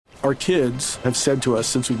Our kids have said to us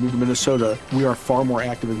since we moved to Minnesota, we are far more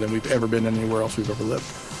active than we've ever been anywhere else we've ever lived.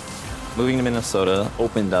 Moving to Minnesota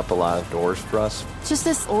opened up a lot of doors for us. Just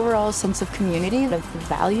this overall sense of community, of the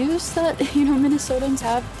values that, Minnesotans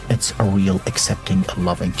have. It's a real accepting,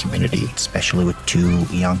 loving community, especially with 2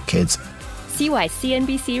 young kids. See why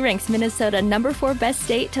CNBC ranks Minnesota number 4 best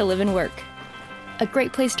state to live and work. A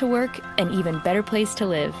great place to work, an even better place to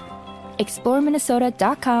live.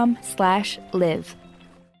 ExploreMinnesota.com/live.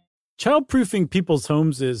 Childproofing people's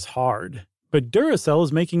homes is hard, but Duracell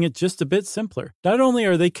is making it just a bit simpler. Not only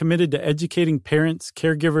are they committed to educating parents,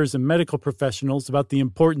 caregivers, and medical professionals about the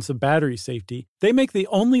importance of battery safety, they make the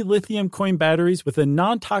only lithium coin batteries with a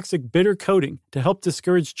non-toxic bitter coating to help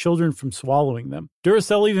discourage children from swallowing them.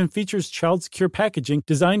 Duracell even features child-secure packaging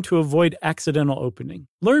designed to avoid accidental opening.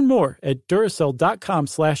 Learn more at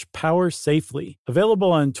Duracell.com/powersafely.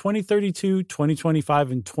 Available on 2032, 2025,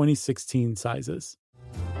 and 2016 sizes.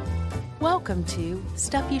 Welcome to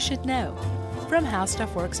Stuff You Should Know from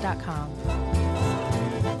HowStuffWorks.com.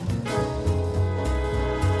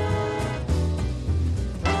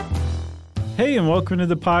 Hey, and welcome to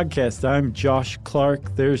the podcast. I'm Josh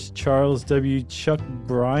Clark. There's Charles W. Chuck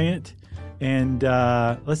Bryant. And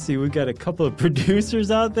let's see, we've got a couple of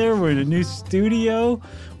producers out there. We're in a new studio.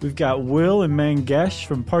 We've got Will and Mangesh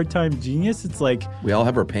from Part-Time Genius. It's like we all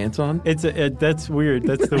have our pants on. That's weird.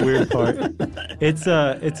 That's the weird part. It's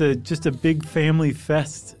just a big family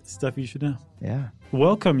fest. Stuff you should know. Yeah.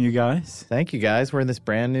 Welcome, you guys. Thank you, guys. We're in this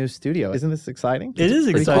brand new studio. Isn't this exciting? It is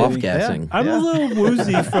exciting. Off-gassing. Yeah. I'm a little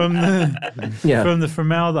woozy from the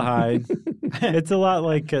formaldehyde. It's a lot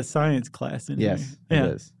like a science class in here. Yes,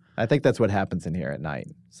 it is. I think that's what happens in here at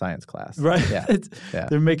night, science class. Right. Yeah.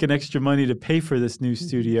 They're making extra money to pay for this new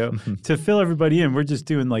studio. To fill everybody in, we're just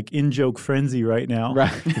doing like in-joke frenzy right now.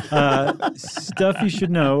 Right. Stuff You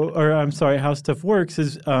Should Know, or I'm sorry, How Stuff Works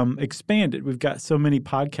is expanded. We've got so many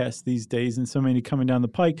podcasts these days and so many coming down the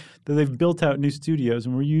pike that they've built out new studios.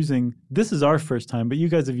 And we're using, this is our first time, but you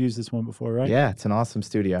guys have used this one before, right? Yeah, it's an awesome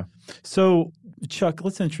studio. So, Chuck,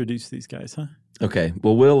 let's introduce these guys, huh? Okay.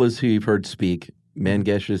 Well, Will is who you've heard speak.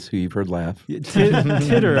 Mangesh is who you've heard laugh.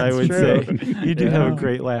 Titter, I would say. You do have a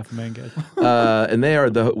great laugh, Mangesh. And they are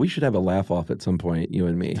we should have a laugh off at some point, you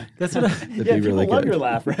and me. That's what That'd be really love good. your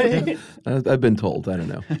laugh, right? I've been told. I don't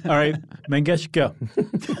know. All right, Mangesh, go.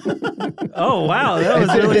 Oh, wow. That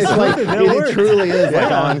was really smooth. It truly is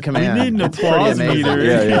like on command. We need an applause meter.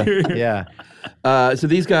 Yeah. So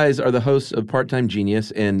these guys are the hosts of Part-Time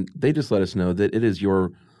Genius, and they just let us know that it is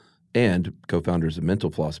your and co-founders of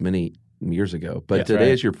Mental Floss many years ago. But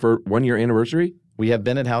today is your 1-year anniversary? We have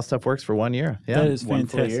been at How Stuff Works for 1 year. Yeah. That is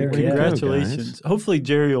fantastic. Congratulations. Hopefully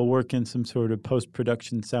Jerry will work in some sort of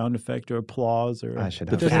post-production sound effect or applause. Or I should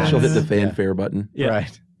she'll have hit the fanfare button. Yeah.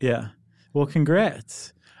 Right. Yeah. Well,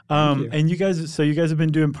 congrats. And you guys have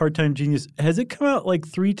been doing Part-Time Genius. Has it come out like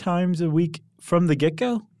 3 times a week from the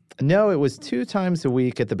get-go? No, it was 2 times a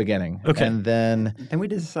week at the beginning. Okay. And then we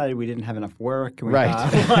decided we didn't have enough work. And we Right.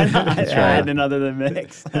 Why not That's add right. another to the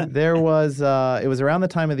mix? there was, it was around the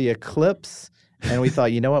time of the eclipse. And we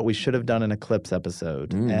thought, you know what, we should have done an eclipse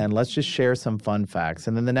episode. And let's just share some fun facts.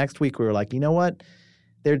 And then the next week we were like, you know what?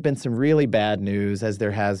 There'd been some really bad news, as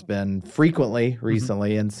there has been frequently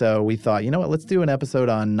recently. And so we thought, you know what, let's do an episode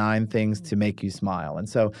on 9 things to make you smile. And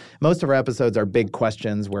so most of our episodes are big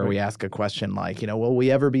questions where we ask a question like, will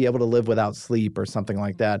we ever be able to live without sleep or something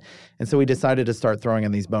like that? And so we decided to start throwing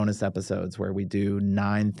in these bonus episodes where we do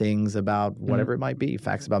 9 things about whatever it might be,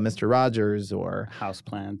 facts about Mr. Rogers or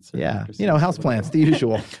houseplants. Houseplants, the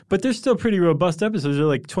usual. But they're still pretty robust episodes. They're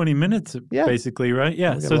like 20 minutes basically, right?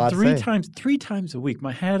 Yeah. We got a So lot to 3 times a week.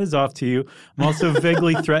 My hat is off to you. I'm also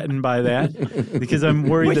vaguely threatened by that because I'm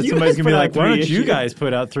worried that somebody's going to be like, why don't you guys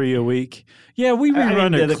put out 3 a week? Yeah, we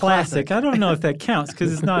rerun a classic. I don't know if that counts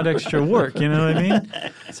because it's not extra work. You know what I mean?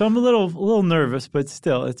 So I'm a little nervous, but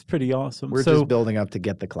still, it's pretty awesome. We're just building up to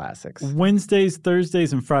get the classics. Wednesdays,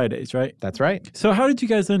 Thursdays, and Fridays, right? That's right. So how did you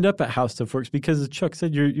guys end up at How Stuff Works? Because as Chuck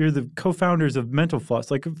said, you're the co-founders of Mental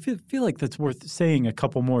Floss. Like, I feel like that's worth saying a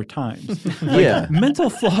couple more times. Yeah. Mental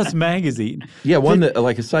Floss magazine. Yeah,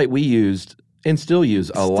 like a site we used and still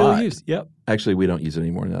use a lot. Yep. Actually, we don't use it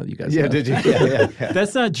anymore now that you guys Yeah, have. did you? Yeah.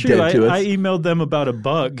 That's not true. Dead to us. I emailed them about a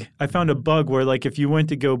bug. I found a bug where, like, if you went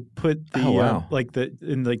to go put the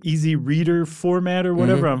in the easy reader format or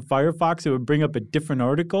whatever on Firefox, it would bring up a different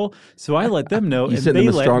article. So I let them know. You and sent they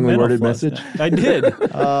them a let strongly Mental worded Floss message? know. I did.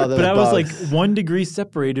 But I was like 1 degree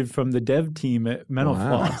separated from the dev team at Mental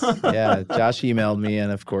Floss. Yeah, Josh emailed me,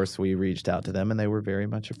 and of course we reached out to them, and they were very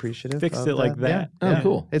much appreciative. Fixed it like that. Yeah. Oh,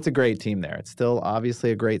 cool. It's a great team there. It's still obviously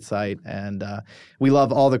a great site, and we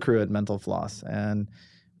love all the crew at Mental Floss. And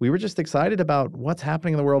we were just excited about what's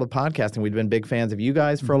happening in the world of podcasting. We'd been big fans of you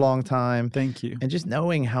guys for a long time. Thank you. And just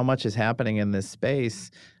knowing how much is happening in this space,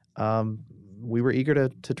 we were eager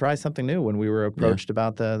to try something new when we were approached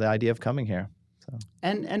about the idea of coming here. So.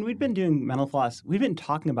 And we'd been doing Mental Floss. We've been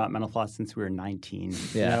talking about Mental Floss since we were 19.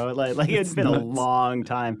 Yeah. You know, like it's been a long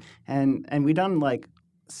time. And we've done like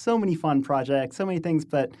so many fun projects, so many things,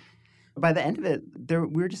 but by the end of it,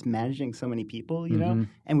 we were just managing so many people, you know,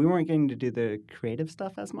 and we weren't getting to do the creative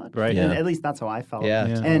stuff as much. Right. And at least that's how I felt. Yeah.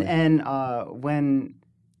 And when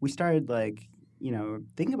we started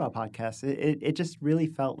thinking about podcasts, it just really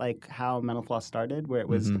felt like how Mental Floss started, where it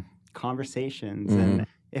was conversations and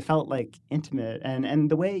it felt like intimate.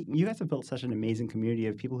 And the way you guys have built such an amazing community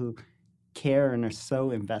of people who care and are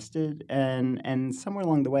so invested. And somewhere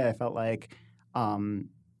along the way, I felt like,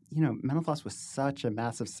 Mental Floss was such a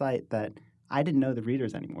massive site that I didn't know the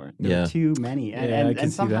readers anymore. There were too many.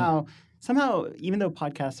 And somehow, even though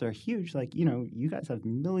podcasts are huge, like, you guys have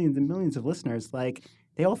millions and millions of listeners, like,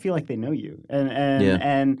 they all feel like they know you.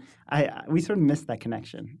 And we sort of missed that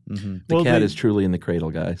connection. The cat is truly in the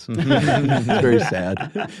cradle, guys. It's very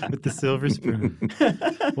sad. With the silver spoon.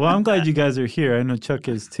 Well, I'm glad you guys are here. I know Chuck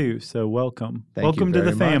is too, so welcome. Welcome to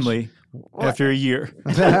the family after a year.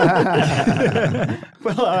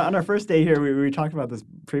 Well, on our first day here, we talked about this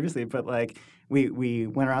previously, but like we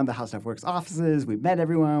went around the How Stuff Works offices. We met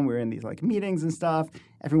everyone. We were in these like meetings and stuff.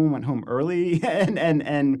 Everyone went home early,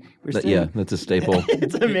 and we're still, yeah, that's a staple.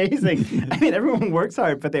 It's amazing. I mean, everyone works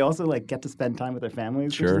hard, but they also like get to spend time with their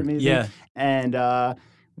families, which is amazing. Yeah. And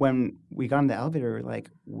when we got in the elevator, we were like,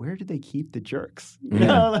 where do they keep the jerks? You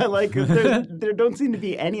know, like there don't seem to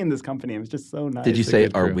be any in this company. It was just so nice. Did you say,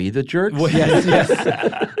 are we the jerks? Well, yes.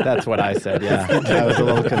 That's what I said, yeah. I was a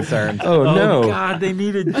little concerned. Oh, no. God, they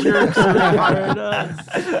needed jerks to hire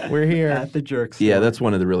us. We're here. At the jerks. Yeah, that's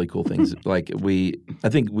one of the really cool things. Like I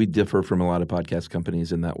think we differ from a lot of podcast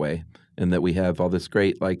companies in that way, in that we have all this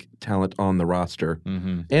great like talent on the roster,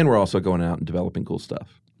 and we're also going out and developing cool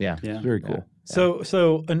stuff. Yeah. It's very cool.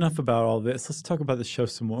 So enough about all this. Let's talk about the show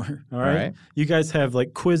some more. All right. You guys have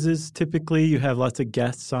like quizzes. Typically, you have lots of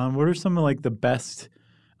guests on. What are some of like the best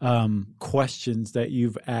questions that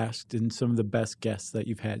you've asked and some of the best guests that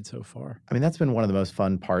you've had so far? I mean, that's been one of the most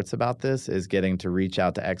fun parts about this is getting to reach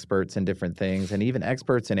out to experts in different things and even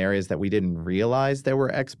experts in areas that we didn't realize there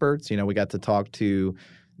were experts. You know, we got to talk to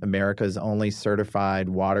America's only certified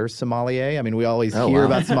water sommelier. I mean, we always hear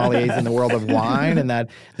about sommeliers in the world of wine and that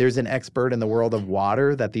there's an expert in the world of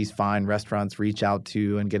water that these fine restaurants reach out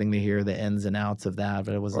to and getting to hear the ins and outs of that.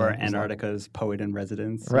 But it was Antarctica's poet in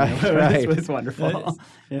residence. Right. It was wonderful.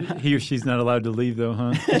 He or she's not allowed to leave though,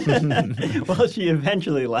 huh? Well, she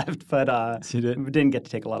eventually left, but she didn't get to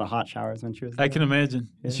take a lot of hot showers when she was there. I can imagine.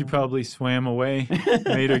 Yeah. She probably swam away,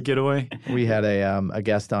 made her get away. We had a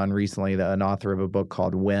guest on recently, an author of a book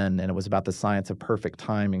called and it was about the science of perfect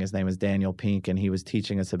timing. His name is Daniel Pink, and he was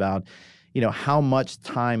teaching us about, how much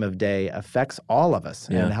time of day affects all of us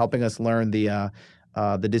and helping us learn the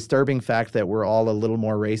disturbing fact that we're all a little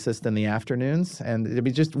more racist in the afternoons. And it'd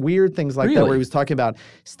be just weird things like that, where he was talking about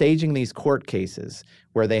staging these court cases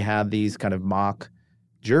where they have these kind of mock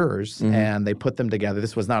jurors and they put them together.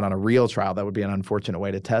 This was not on a real trial. That would be an unfortunate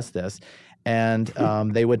way to test this. And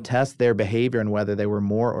they would test their behavior and whether they were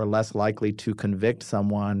more or less likely to convict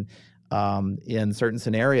someone in certain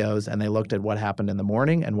scenarios. And they looked at what happened in the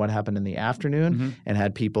morning and what happened in the afternoon and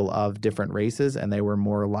had people of different races, and they were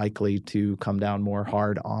more likely to come down more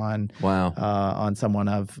hard on someone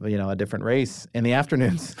of a different race in the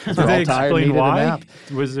afternoons. Did they explain why?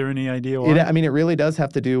 Was there any idea why? It really does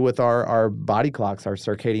have to do with our body clocks, our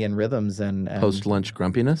circadian rhythms, and post-lunch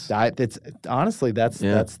grumpiness. It's honestly that's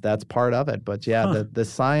part of it. But the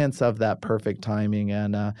science of that perfect timing,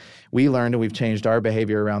 and we learned, and we've changed our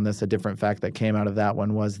behavior around this. A different fact that came out of that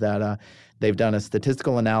one was that they've done a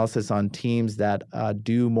statistical analysis on teams that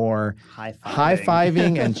do more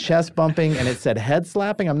high-fiving and chest bumping, and it said head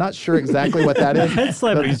slapping. I'm not sure exactly what that is. Head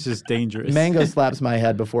slapping is just dangerous. Mango slaps my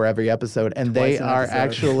head before every episode, and they are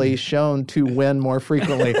actually shown to win more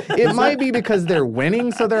frequently. It might be because they're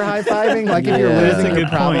winning, so they're high-fiving. Like if you're losing, you're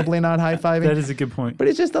probably not high-fiving. That is a good point. But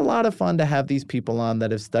it's just a lot of fun to have these people on that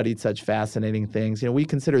have studied such fascinating things. We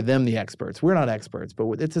consider them the experts. We're not experts,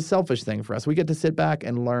 but it's a selfish thing for us. We get to sit back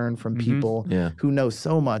and learn from people who know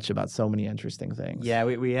so much about so many interesting things. Yeah,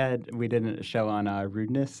 we did a show on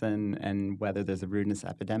rudeness and whether there's a rudeness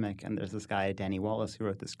epidemic. And there's this guy, Danny Wallace, who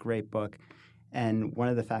wrote this great book. And one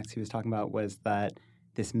of the facts he was talking about was that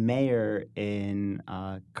this mayor in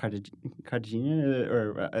Cartagena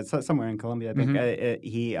or somewhere in Colombia, I think,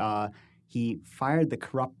 he fired the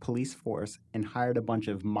corrupt police force and hired a bunch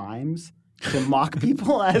of mimes to mock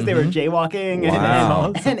people as they were jaywalking.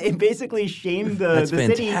 Wow. And it basically shamed the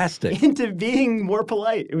fantastic. city into being more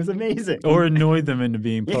polite. It was amazing. Or annoyed them into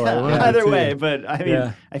being polite. Yeah, One of the either two. way. But I mean,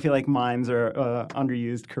 Yeah. I feel like mimes are an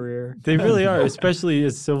underused career. They really are, especially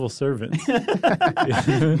as civil servants. There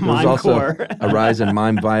was Mime also core. a rise in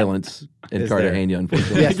mime violence in Is there? Cartagena,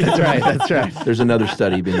 unfortunately. Yes, that's right. That's right. There's another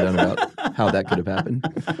study being done about how that could have happened.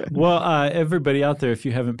 Well, everybody out there, if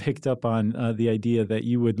you haven't picked up on the idea that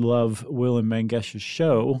you would love Will and Mangesh's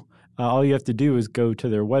show, all you have to do is go to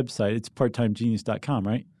their website. It's parttimegenius.com,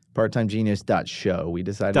 right? Parttimegenius.show. We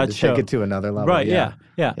decided Dot to show. take it to another level. Right, Yeah.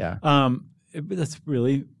 yeah. That's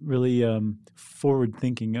really, really forward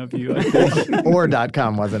thinking of you, I think. Or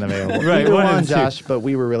 .com wasn't available. Right, Either one of one, the two. Josh, but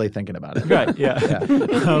we were really thinking about it. Right, yeah.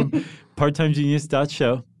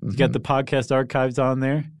 Parttimegenius.show. You got the podcast archives on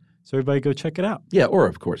there. So everybody go check it out. Yeah, or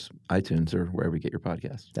of course, iTunes or wherever you get your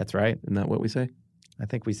podcasts. That's right. Isn't that what we say? I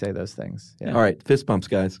think we say those things. Yeah. All right, fist bumps,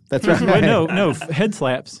 guys. That's right. Wait, no, head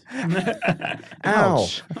slaps.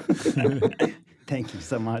 Ouch. Thank you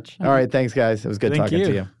so much. All right. Thanks, guys. It was good Thank talking to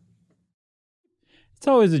you. you. It's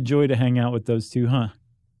always a joy to hang out with those two, huh?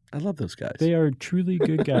 I love those guys. They are truly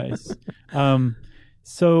good guys.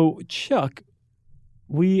 So, Chuck,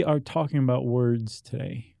 we are talking about words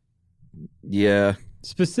today. Yeah.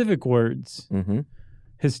 Specific words, Mm-hmm.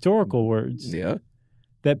 historical words Yeah.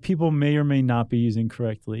 that people may or may not be using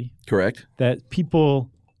correctly, Correct. that people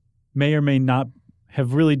may or may not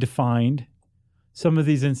have really defined. Some of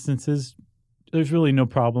these instances, there's really no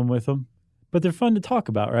problem with them, but they're fun to talk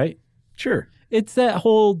about, right? Sure. It's that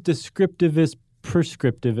whole descriptivist,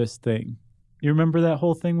 prescriptivist thing. You remember that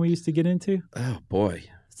whole thing we used to get into? Oh, boy.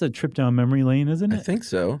 It's a trip down memory lane, isn't I it? think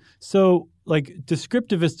so. So, like,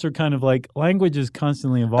 descriptivists are kind of like language is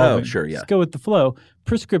constantly evolving. Oh, sure, yeah. Let's go with the flow.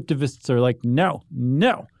 Prescriptivists are like, no.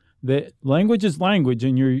 The language is language,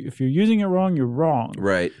 and if you're using it wrong, you're wrong.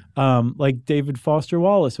 Right. Like David Foster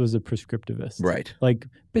Wallace was a prescriptivist. Right. Like,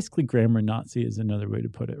 basically grammar Nazi is another way to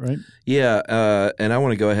put it, right? Yeah, and I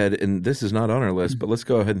want to go ahead, and this is not on our list, but let's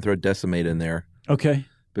go ahead and throw decimate in there Okay.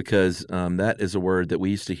 because that is a word that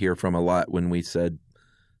we used to hear from a lot when we said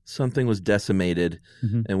something was decimated,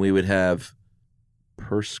 Mhm. and we would have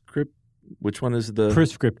which one is the?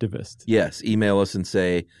 Prescriptivist. Yes, email us and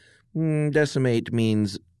say, decimate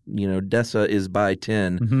means, deci is by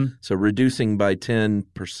 10. Mm-hmm. So reducing by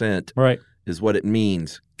 10% Right. is what it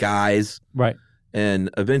means, guys. Right. And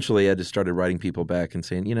eventually I just started writing people back and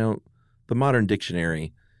saying, the modern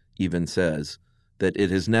dictionary even says that it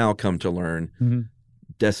has now come to learn Mhm.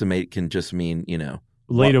 decimate can just mean,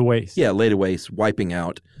 Laid to waste. yeah, laid to waste, wiping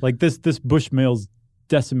out. Like this Bushmills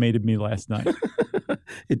decimated me last night.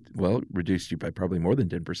 It reduced you by probably more than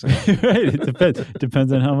 10%. Right. It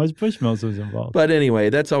depends on how much Bushmills was involved. But anyway,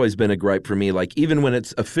 that's always been a gripe for me. Like, even when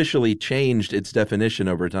it's officially changed its definition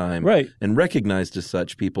over time Right. and recognized as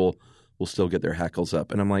such, people will still get their hackles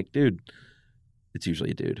up. And I'm like, dude, it's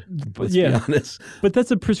usually a dude. Let's be honest. But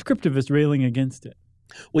that's a prescriptivist railing against it.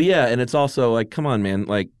 Well, yeah, and it's also like, come on, man.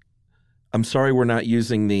 Like, I'm sorry we're not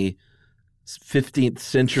using the 15th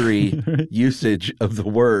century usage of the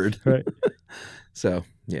word. Right. So,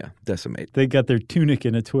 yeah, decimate. They got their tunic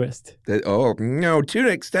in a twist. Oh, no,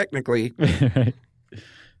 tunics, technically. Right.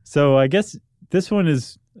 So I guess this one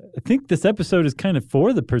is, I think this episode is kind of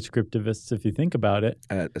for the prescriptivists, if you think about it.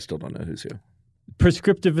 I still don't know who's who.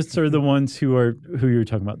 Prescriptivists are the ones who you're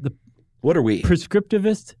talking about. The What are we?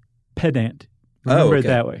 prescriptivist pedant. Remember it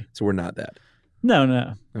that way. So we're not that.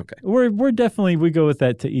 No. Okay. We're definitely, we go with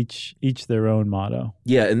that to each their own motto.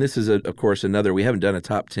 Yeah, and this is, of course, another. We haven't done a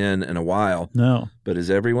top 10 in a while. No. But as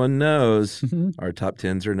everyone knows, our top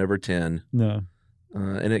 10s are never 10. No.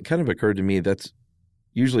 And it kind of occurred to me that's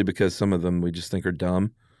usually because some of them we just think are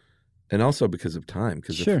dumb, and also because of time.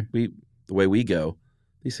 Because Sure. the way we go,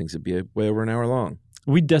 these things would be way over an hour long.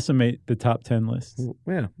 We decimate the top 10 lists.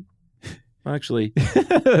 Yeah. Actually,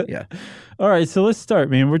 yeah. All right, so let's start,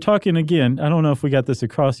 man. We're talking again. I don't know if we got this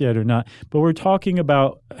across yet or not, but we're talking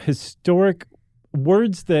about historic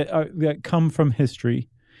words that come from history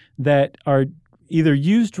that are either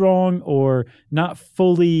used wrong or not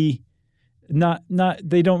fully, not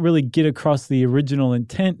they don't really get across the original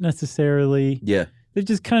intent necessarily. Yeah. They've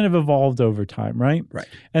just kind of evolved over time, right? Right.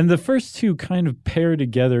 And the first two kind of pair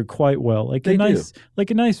together quite well, like a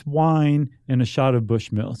nice wine and a shot of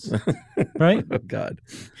Bushmills, right? Oh God,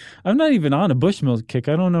 I'm not even on a Bushmills kick.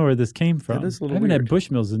 I don't know where this came from. That is a little I haven't weird. had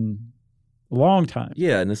Bushmills in a long time.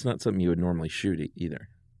 Yeah, and it's not something you would normally shoot either,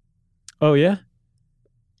 Oh yeah,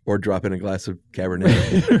 or drop in a glass of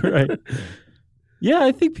Cabernet. right. Yeah,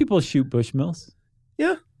 I think people shoot Bushmills.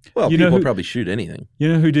 Yeah. Well, You know people who- probably shoot anything. You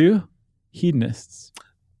know who do? Hedonists.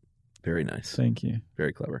 Very nice. Thank you.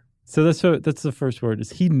 Very clever. So that's the first word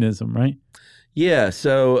is hedonism, right? Yeah.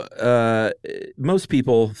 So most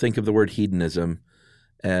people think of the word hedonism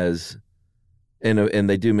as, and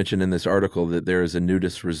they do mention in this article that there is a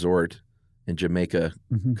nudist resort in Jamaica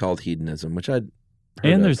called hedonism, which I'd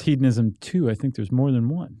heard of. There's hedonism too. I think there's more than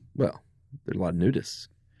one. Well, there's a lot of nudists.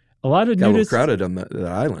 A lot of Got nudists. a little crowded on the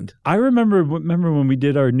island. I remember when we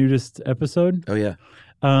did our nudist episode. Oh yeah.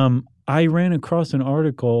 I ran across an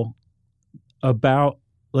article about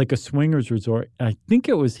like a swingers resort. I think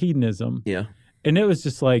it was hedonism. Yeah. And it was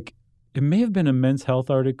just like, it may have been a Men's Health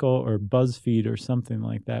article or BuzzFeed or something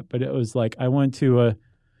like that. But it was like, I went to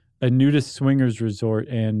a nudist swingers resort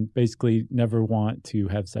and basically never want to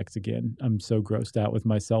have sex again. I'm so grossed out with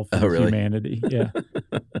myself and humanity. Yeah.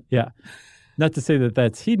 Yeah. Not to say that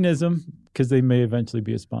that's hedonism, because they may eventually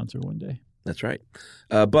be a sponsor one day. That's right.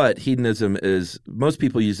 But hedonism is, most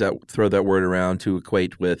people throw that word around to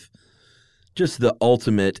equate with just the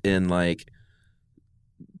ultimate in like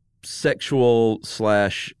sexual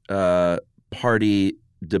 / party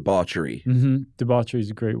debauchery. Debauchery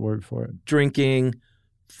is a great word for it. Drinking,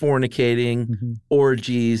 fornicating,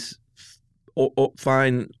 orgies,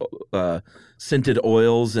 fine scented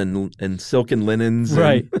oils and silken linens.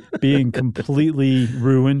 Right. Being completely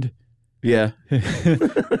ruined. Yeah.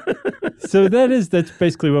 So that's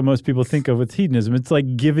basically what most people think of with hedonism. It's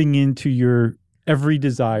like giving into your every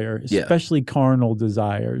desire, especially carnal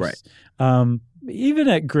desires. Right. Even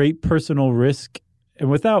at great personal risk and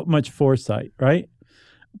without much foresight, right?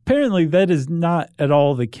 Apparently that is not at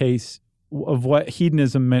all the case of what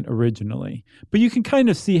hedonism meant originally. But you can kind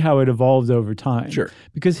of see how it evolved over time. Sure.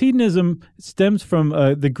 Because hedonism stems from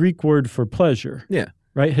the Greek word for pleasure. Yeah.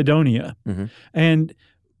 Right? Hedonia. And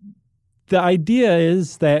the idea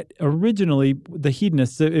is that originally the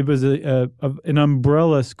hedonists, it was an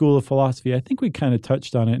umbrella school of philosophy. I think we kind of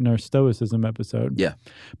touched on it in our Stoicism episode. Yeah.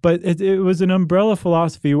 But it was an umbrella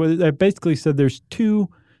philosophy that basically said there's two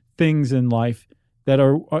things in life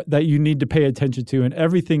that you need to pay attention to, and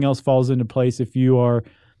everything else falls into place if you are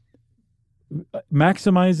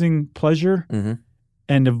maximizing pleasure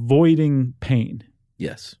and avoiding pain.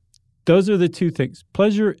 Yes. Those are the two things,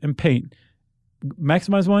 pleasure and pain.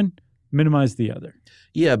 Maximize one, minimize the other.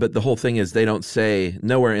 Yeah, but the whole thing is they don't say,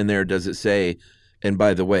 nowhere in there does it say, and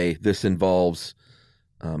by the way, this involves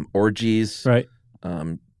orgies, right?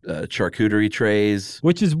 Charcuterie trays.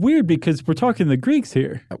 Which is weird because we're talking the Greeks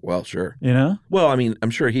here. Well, sure. You know? Well, I mean, I'm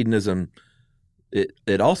sure hedonism,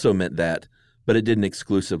 it also meant that, but it didn't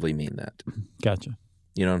exclusively mean that. Gotcha.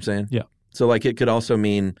 You know what I'm saying? Yeah. So like it could also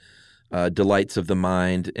mean delights of the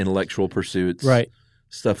mind, intellectual pursuits. Right.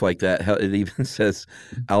 Stuff like that. It even says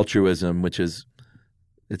altruism, which is,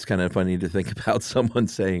 it's kind of funny to think about someone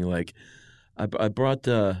saying like, I bought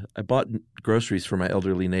groceries for my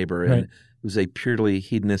elderly neighbor and it was a purely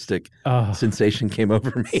hedonistic sensation came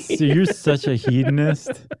over me. So you're such a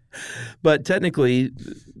hedonist. But technically,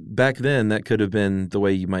 back then, that could have been the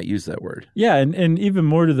way you might use that word. Yeah, and even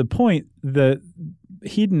more to the point, the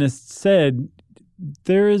hedonists said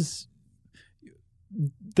there's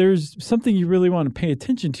something you really want to pay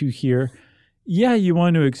attention to here. Yeah, you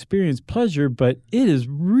want to experience pleasure, but it is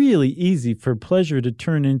really easy for pleasure to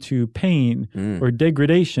turn into pain or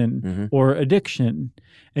degradation or addiction.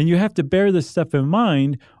 And you have to bear this stuff in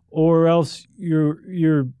mind, or else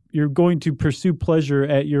you're going to pursue pleasure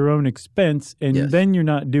at your own expense, and then you're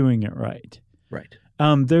not doing it right. Right.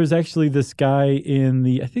 There's actually this guy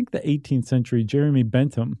in I think the 18th century, Jeremy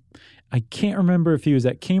Bentham. I can't remember if he was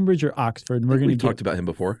at Cambridge or Oxford. We've talked about him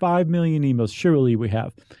before. 5 million emails. Surely we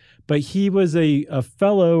have. But he was a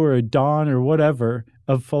fellow or a don or whatever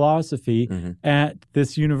of philosophy at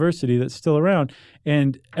this university that's still around.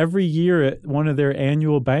 And every year at one of their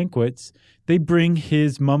annual banquets, they bring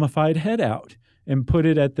his mummified head out and put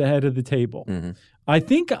it at the head of the table. I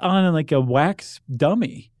think on like a wax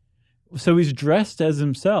dummy. So he's dressed as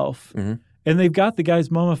himself, and they've got the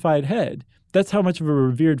guy's mummified head. That's how much of a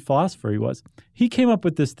revered philosopher he was. He came up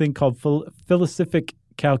with this thing called philosophic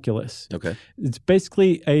calculus. Okay. It's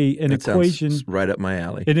basically an equation. Sounds right up my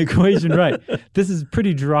alley. An equation, right. This is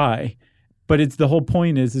pretty dry, but the whole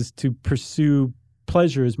point is to pursue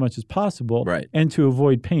pleasure as much as possible and to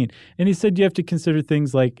avoid pain. And he said you have to consider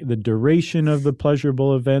things like the duration of the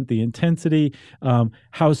pleasurable event, the intensity,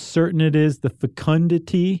 how certain it is, the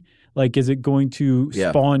fecundity. Like, is it going to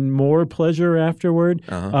spawn more pleasure afterward?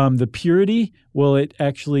 The purity, will it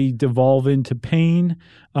actually devolve into pain?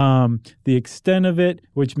 The extent of it,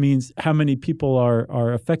 which means how many people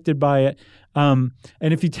are affected by it. And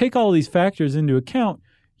if you take all these factors into account,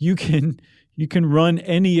 you can run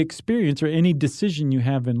any experience or any decision you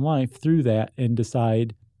have in life through that and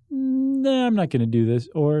decide, nah, I'm not going to do this.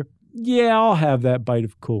 Or, yeah, I'll have that bite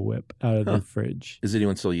of Cool Whip out of the fridge. Does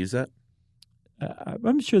anyone still use that?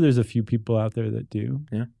 I'm sure there's a few people out there that do.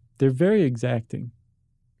 Yeah. They're very exacting.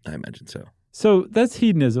 I imagine so. So that's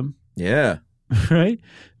hedonism. Yeah. Right?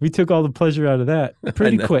 We took all the pleasure out of that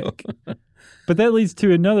pretty quick. But that leads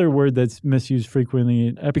to another word that's misused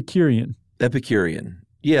frequently, Epicurean. Epicurean.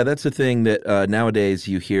 Yeah, that's the thing that nowadays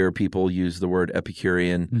you hear people use the word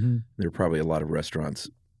Epicurean. Mm-hmm. There are probably a lot of restaurants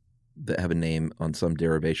that have a name on some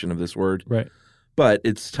derivation of this word. Right. But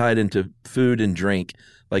it's tied into food and drink,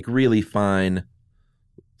 like really fine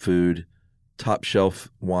food, top shelf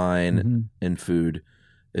wine and food.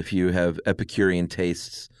 If you have Epicurean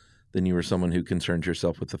tastes, then you are someone who concerns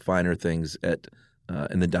yourself with the finer things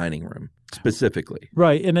in the dining room specifically.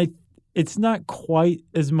 Right. And it's not quite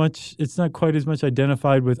as much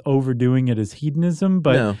identified with overdoing it as hedonism,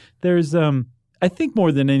 but there's I think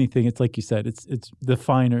more than anything, it's like you said, it's the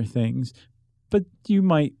finer things. But you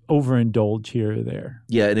might overindulge here or there.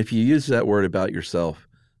 Yeah, and if you use that word about yourself,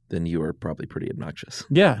 then you are probably pretty obnoxious.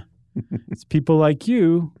 Yeah. It's people like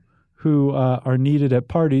you who are needed at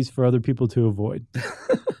parties for other people to avoid.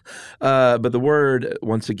 But the word,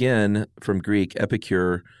 once again, from Greek,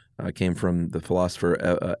 epicure, came from the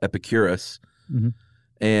philosopher Epicurus. Mm-hmm.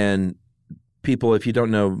 And people, if you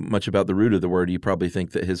don't know much about the root of the word, you probably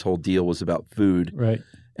think that his whole deal was about food. Right.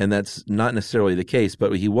 And that's not necessarily the case,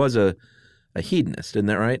 but he was a hedonist, isn't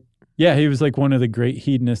that right? Yeah, he was like one of the great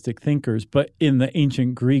hedonistic thinkers, but in the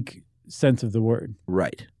ancient Greek sense of the word.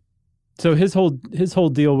 Right. So his whole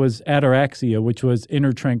deal was ataraxia, which was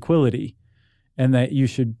inner tranquility, and that you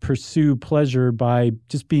should pursue pleasure by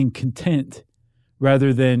just being content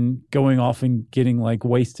rather than going off and getting like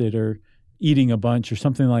wasted or eating a bunch or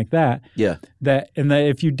something like that. Yeah. That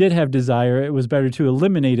if you did have desire, it was better to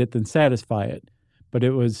eliminate it than satisfy it. But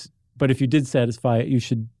if you did satisfy it, you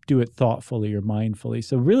should do it thoughtfully or mindfully.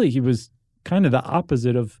 So really he was kind of the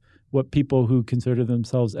opposite of what people who consider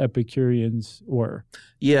themselves Epicureans were.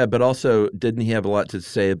 Yeah, but also didn't he have a lot to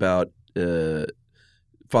say about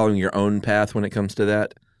following your own path when it comes to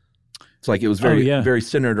that? It's like it was very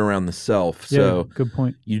centered around the self. So yeah, good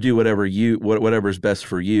point. You do whatever's best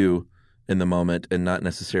for you in the moment and not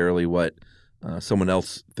necessarily what someone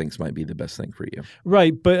else thinks might be the best thing for you.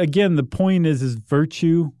 Right. But again, the point is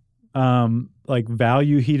virtue, like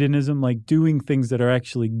value hedonism, like doing things that are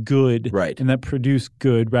actually good and that produce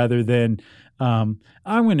good rather than I'm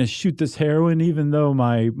going to shoot this heroin even though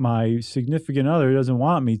my significant other doesn't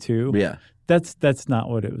want me to. Yeah. That's not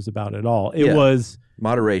what it was about at all. It was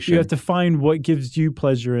moderation. You have to find what gives you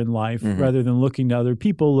pleasure in life rather than looking to other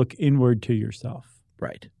people, look inward to yourself.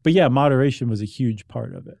 Right. But yeah, moderation was a huge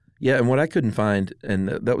part of it. Yeah, and what I couldn't find, and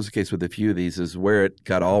that was the case with a few of these, is where it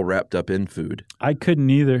got all wrapped up in food. I couldn't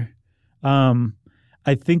either.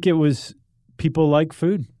 I think it was people like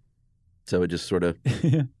food. So it just sort of,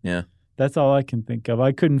 yeah. That's all I can think of.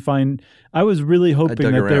 I couldn't find – I was really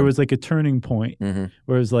hoping that there was like a turning point where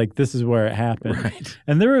it was like this is where it happened. Right.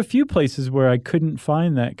 And there were a few places where I couldn't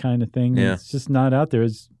find that kind of thing. Yeah. It's just not out there.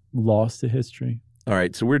 It's lost to history. All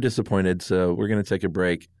right, so we're disappointed, so we're going to take a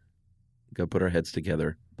break, go put our heads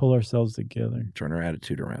together. Pull ourselves together. Turn our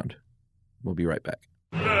attitude around. We'll be right back.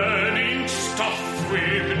 Learning stuff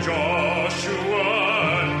with Joshua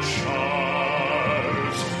and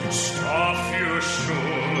Charles. Stuff you should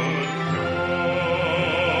know.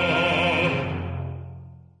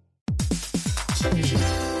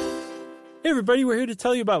 Hey everybody, we're here to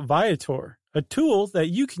tell you about Viator, a tool that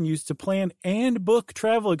you can use to plan and book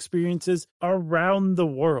travel experiences around the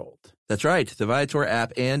world. That's right. The Viator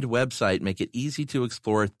app and website make it easy to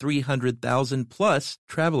explore 300,000 plus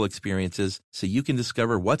travel experiences so you can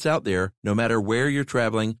discover what's out there no matter where you're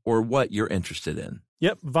traveling or what you're interested in.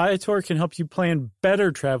 Yep, Viator can help you plan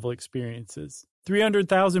better travel experiences.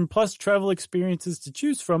 300,000 plus travel experiences to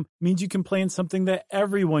choose from means you can plan something that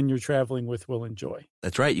everyone you're traveling with will enjoy.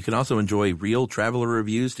 That's right. You can also enjoy real traveler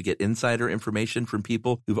reviews to get insider information from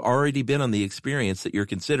people who've already been on the experience that you're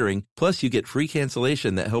considering. Plus, you get free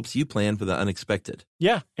cancellation that helps you plan for the unexpected.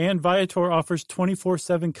 Yeah, and Viator offers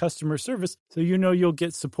 24/7 customer service, so you know you'll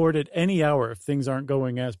get support at any hour if things aren't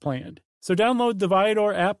going as planned. So download the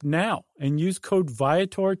Viator app now and use code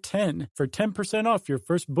Viator10 for 10% off your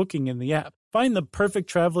first booking in the app. Find the perfect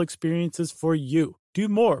travel experiences for you. Do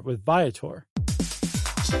more with Viator.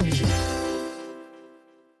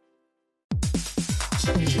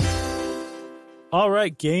 All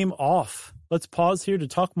right, game off. Let's pause here to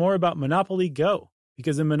talk more about Monopoly Go.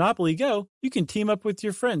 Because in Monopoly Go, you can team up with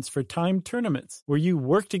your friends for timed tournaments where you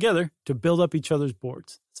work together to build up each other's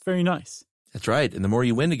boards. It's very nice. That's right. And the more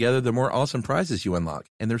you win together, the more awesome prizes you unlock.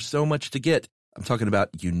 And there's so much to get. I'm talking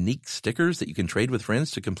about unique stickers that you can trade with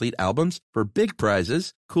friends to complete albums for big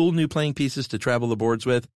prizes, cool new playing pieces to travel the boards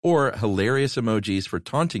with, or hilarious emojis for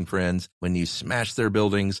taunting friends when you smash their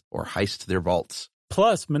buildings or heist their vaults.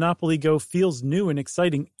 Plus, Monopoly Go feels new and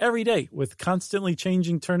exciting every day with constantly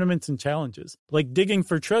changing tournaments and challenges, like digging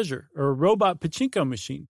for treasure or a robot pachinko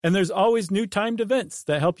machine. And there's always new timed events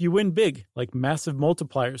that help you win big, like massive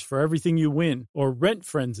multipliers for everything you win or rent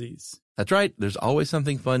frenzies. That's right. There's always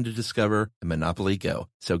something fun to discover in Monopoly Go.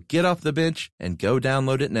 So get off the bench and go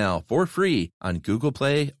download it now for free on Google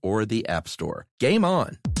Play or the App Store. Game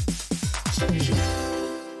on!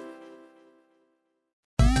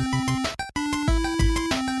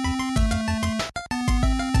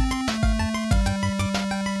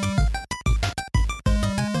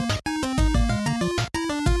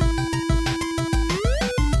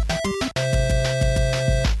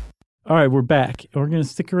 All right, we're back. We're going to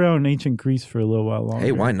stick around in ancient Greece for a little while longer.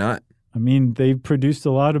 Hey, why not? I mean, they've produced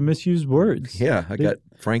a lot of misused words. Yeah, I got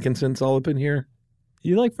frankincense all up in here.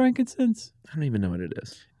 You like frankincense? I don't even know what it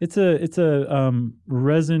is. It's a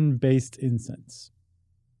resin-based incense.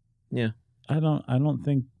 Yeah. I don't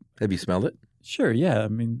think. Have you smelled it? Sure, yeah. I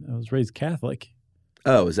mean, I was raised Catholic.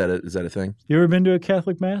 Oh, is that a thing? You ever been to a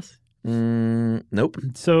Catholic mass? Nope.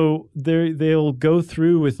 So they'll go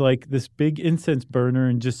through with like this big incense burner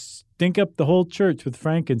and just stink up the whole church with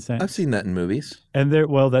frankincense. I've seen that in movies. And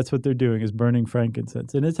that's what they're doing is burning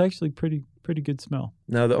frankincense, and it's actually pretty good smell.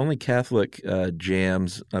 No, the only Catholic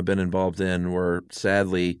jams I've been involved in were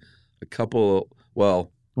sadly a couple.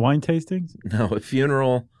 Well, wine tastings. No, a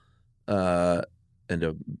funeral, and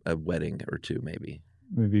a wedding or two, maybe.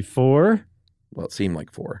 Maybe 4. Well, it seemed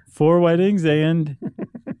like 4. 4 weddings and.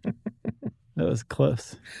 That was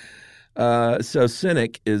close. So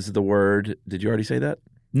cynic is the word. Did you already say that?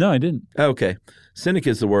 No, I didn't. Okay. Cynic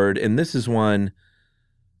is the word. And this is one,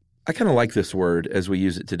 I kind of like this word as we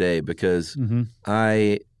use it today because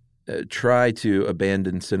I try to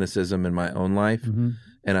abandon cynicism in my own life.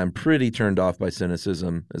 And I'm pretty turned off by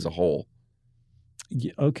cynicism as a whole.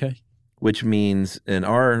 Yeah, okay. Which means in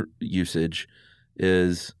our usage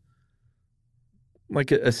is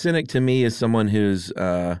like a cynic to me is someone who's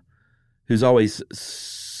always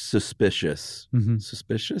suspicious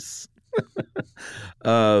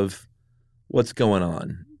of what's going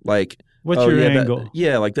on. Like, what's your angle?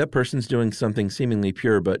 Like that person's doing something seemingly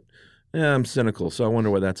pure, but I'm cynical, so I wonder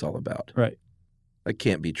what that's all about. Right. That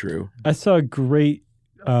can't be true. I saw a great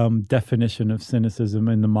definition of cynicism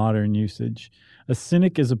in the modern usage. A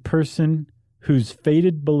cynic is a person whose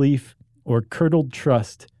faded belief or curdled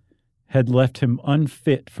trust had left him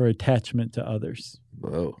unfit for attachment to others.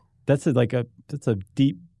 Whoa. That's a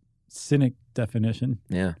deep cynic definition.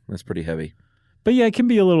 Yeah, that's pretty heavy. But yeah, it can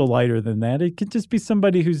be a little lighter than that. It could just be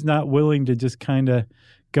somebody who's not willing to just kind of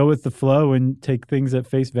go with the flow and take things at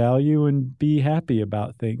face value and be happy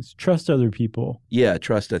about things. Trust other people. Yeah,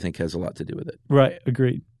 trust I think has a lot to do with it. Right,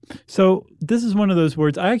 agreed. So this is one of those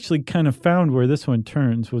words. I actually kind of found where this one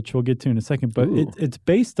turns, which we'll get to in a second. But it's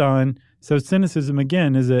based on. So cynicism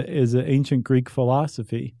again is an ancient Greek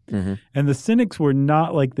philosophy, and the cynics were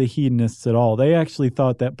not like the hedonists at all. They actually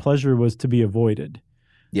thought that pleasure was to be avoided.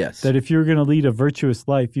 Yes, that if you were going to lead a virtuous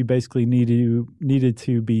life, you basically needed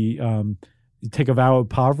to be take a vow of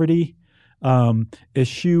poverty,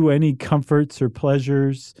 eschew any comforts or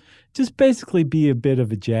pleasures, just basically be a bit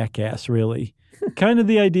of a jackass, really. Kind of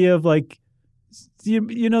the idea of like,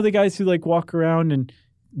 you know, the guys who like walk around and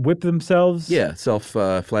whip themselves. Yeah,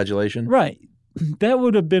 self-flagellation. Right. That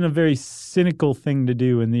would have been a very cynical thing to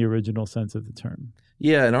do in the original sense of the term.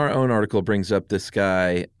 Yeah, and our own article brings up this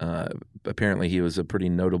guy. Apparently he was a pretty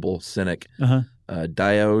notable cynic.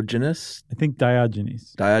 Diogenes? I think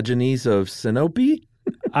Diogenes. Diogenes of Sinope?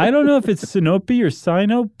 I don't know if it's Sinope or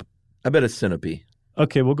Sinope. I bet it's Sinope.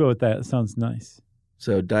 Okay, we'll go with that. It sounds nice.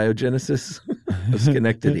 So Diogenesis of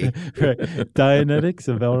Schenectady. Right. Dianetics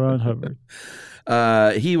of L. Ron Hubbard.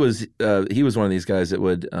 He was one of these guys that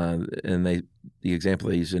would, and the example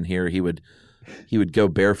they use in here, he would go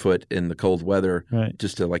barefoot in the cold weather, right,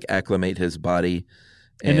 just to like acclimate his body.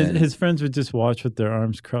 And his friends would just watch with their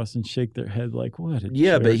arms crossed and shake their head like, what?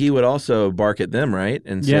 But he would also bark at them, right,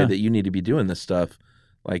 and say that you need to be doing this stuff,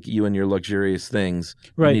 like you and your luxurious things.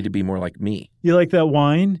 Right. You need to be more like me. You like that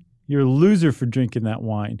wine? You're a loser for drinking that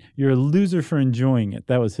wine. You're a loser for enjoying it.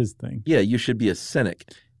 That was his thing. Yeah, you should be a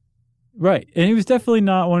cynic. Right. And he was definitely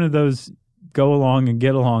not one of those go along and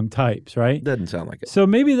get along types, right? Doesn't sound like it. So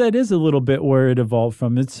maybe that is a little bit where it evolved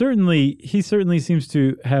from. He certainly seems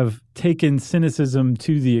to have taken cynicism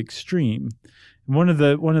to the extreme. One of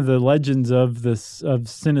the legends of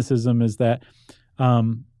cynicism is that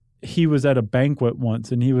he was at a banquet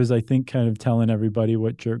once, and he was, I think, kind of telling everybody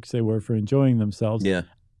what jerks they were for enjoying themselves. Yeah.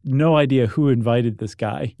 No idea who invited this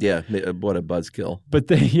guy. Yeah, what a buzzkill. But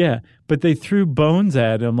they threw bones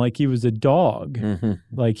at him like he was a dog. Mm-hmm.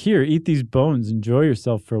 Like, here, eat these bones, enjoy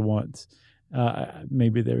yourself for once.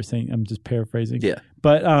 Maybe they were saying, I'm just paraphrasing. Yeah.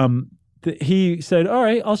 But he said, all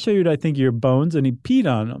right, I'll show you what I think of your bones, and he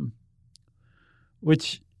peed on them,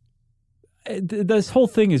 which this whole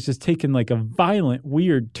thing is just taken like a violent,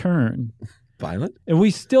 weird turn. Violent? And we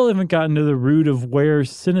still haven't gotten to the root of where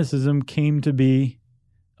cynicism came to be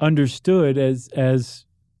understood as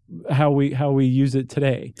how we use it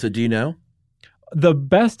today. So do you know? The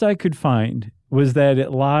best I could find was that it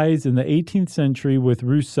lies in the 18th century with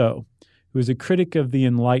Rousseau, who was a critic of the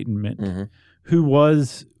Enlightenment, who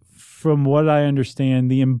was, from what I understand,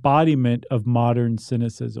 the embodiment of modern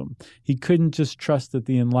cynicism. He couldn't just trust that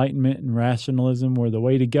the Enlightenment and rationalism were the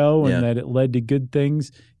way to go and that it led to good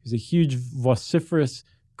things. He was a huge, vociferous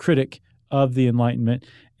critic of the Enlightenment,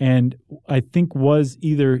 and I think was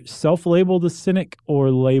either self-labeled a cynic or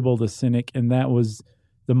labeled a cynic, and that was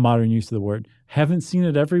the modern use of the word. Haven't seen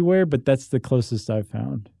it everywhere, but that's the closest I've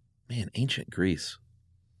found. Man, ancient Greece.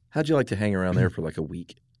 How'd you like to hang around there for like a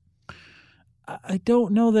week? I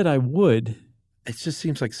don't know that I would. It just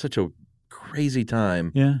seems like such a crazy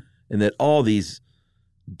time. Yeah. And that all these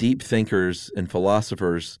deep thinkers and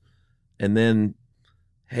philosophers, and then,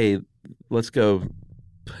 hey, let's go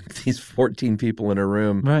put these 14 people in a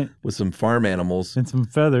room with some farm animals and some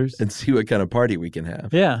feathers and see what kind of party we can have.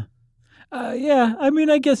 Yeah. I mean,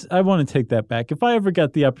 I guess I want to take that back. If I ever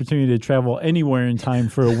got the opportunity to travel anywhere in time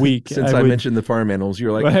for a week. Since I mentioned the farm animals, you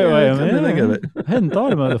were like, wait, come to think of it. I hadn't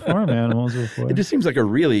thought about the farm animals before. It just seems like a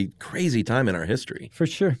really crazy time in our history. For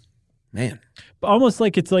sure. Man. Almost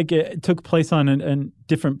like it's like it took place on a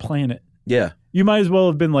different planet. Yeah. You might as well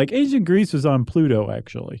have been like, ancient Greece was on Pluto,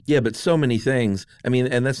 actually. Yeah, but so many things. I mean,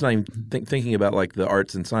 and that's not even thinking about like the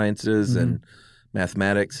arts and sciences and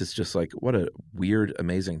mathematics. It's just like, what a weird,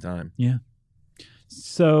 amazing time. Yeah.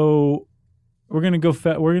 So we're gonna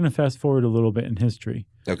we're gonna fast forward a little bit in history.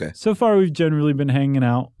 Okay. So far, we've generally been hanging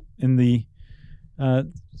out in the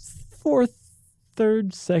 4th,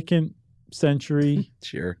 3rd, 2nd century.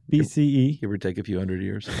 Sure. BCE. Give or take a few hundred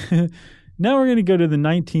years. Now we're gonna go to the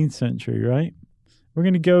 19th century, right? We're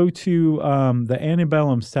gonna go to the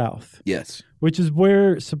antebellum South. Yes. Which is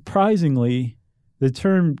where, surprisingly, the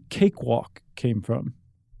term cakewalk came from.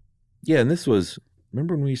 Yeah, and this was.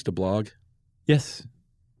 Remember when we used to blog? Yes.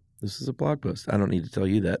 This is a blog post. I don't need to tell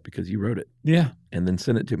you that because you wrote it. Yeah. And then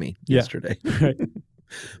sent it to me yesterday. Right.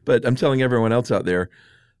 But I'm telling everyone else out there,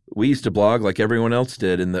 we used to blog like everyone else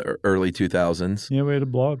did in the early 2000s. Yeah, we had a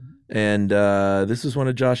blog. And this is one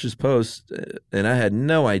of Josh's posts, and I had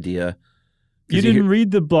no idea. You didn't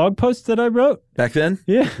read the blog post that I wrote? Back then?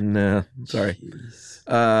 Yeah. No, sorry.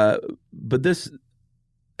 But this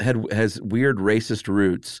has weird racist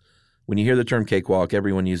roots. When you hear the term cakewalk,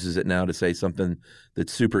 everyone uses it now to say something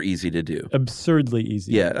that's super easy to do. Absurdly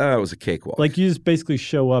easy. Yeah, it was a cakewalk. Like you just basically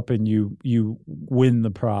show up and you win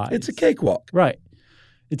the prize. It's a cakewalk. Right.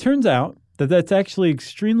 It turns out that that's actually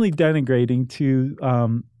extremely denigrating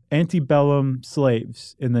to antebellum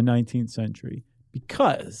slaves in the 19th century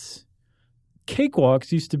because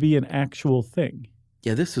cakewalks used to be an actual thing.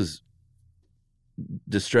 Yeah, this is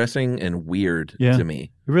distressing and weird to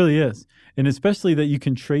me. It really is. And especially that you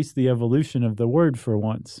can trace the evolution of the word for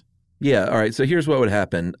once. Yeah. All right. So here's what would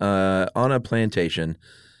happen on a plantation.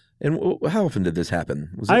 And how often did this happen?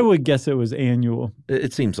 I would guess it was annual.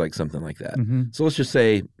 It seems like something like that. Mm-hmm. So let's just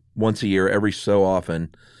say once a year, every so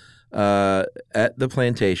often, at the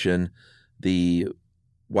plantation, the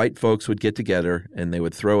white folks would get together and they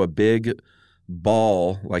would throw a big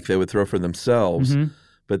ball like they would throw for themselves,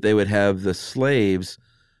 but they would have the slaves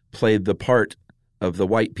play the part of the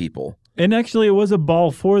white people. And actually, it was a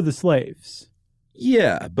ball for the slaves.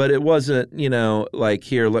 Yeah, but it wasn't, like,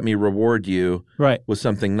 here, let me reward you with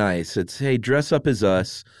something nice. It's, hey, dress up as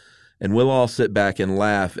us, and we'll all sit back and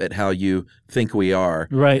laugh at how you think we are.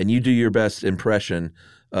 Right. And you do your best impression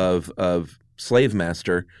of slave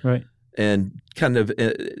master. Right. And kind of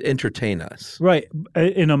entertain us. Right.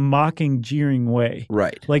 In a mocking, jeering way.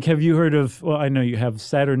 Right. Like, have you heard of, well, I know you have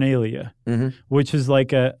Saturnalia, which is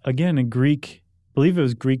like, a Greek, I believe it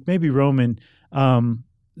was Greek, maybe Roman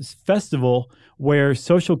festival where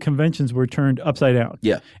social conventions were turned upside down.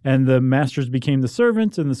 Yeah. And the masters became the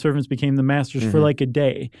servants and the servants became the masters for like a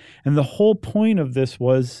day. And the whole point of this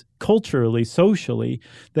was culturally, socially,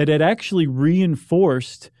 that it actually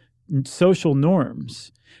reinforced social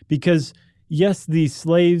norms. Because, yes, the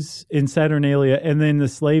slaves in Saturnalia and then the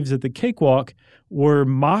slaves at the cakewalk were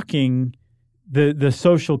mocking the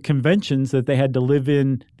social conventions that they had to live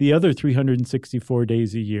in the other 364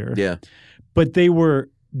 days a year. Yeah. But they were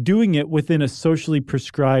doing it within a socially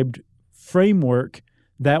prescribed framework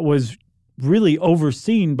that was really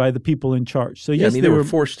overseen by the people in charge. So yes, they were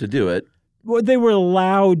forced to do it. Well, they were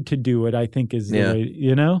allowed to do it, I think is the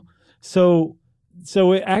way, So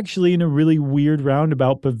it actually, in a really weird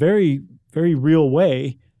roundabout but very, very real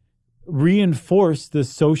way, reinforced the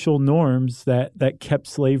social norms that kept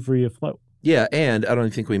slavery afloat. Yeah, and I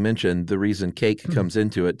don't think we mentioned the reason cake comes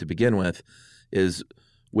into it to begin with is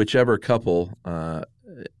whichever couple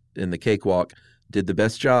in the cakewalk did the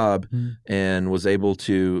best job and was able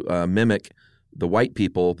to mimic the white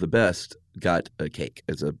people the best got a cake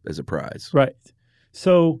as a prize. Right.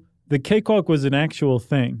 So the cakewalk was an actual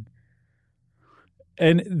thing.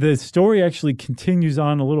 And the story actually continues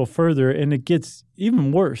on a little further, and it gets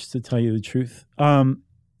even worse, to tell you the truth.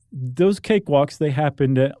 Those cakewalks, they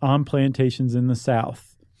happened on plantations in the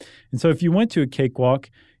South. And so if you went to a cakewalk,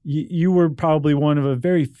 you were probably one of a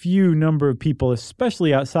very few number of people,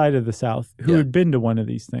 especially outside of the South, who had been to one of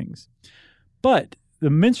these things. But the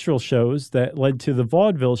minstrel shows that led to the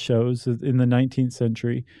vaudeville shows in the 19th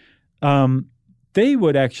century, they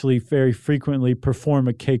would actually very frequently perform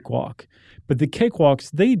a cakewalk. But the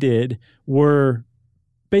cakewalks they did were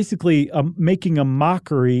basically making a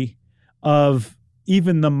mockery of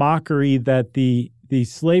even the mockery that the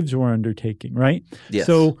slaves were undertaking, right? Yes.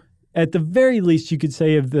 So at the very least, you could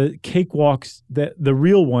say of the cakewalks, that the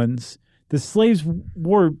real ones, the slaves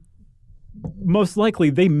were most likely,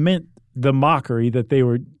 they meant the mockery that they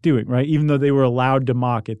were doing, right? Even though they were allowed to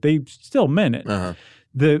mock it, they still meant it. Uh-huh.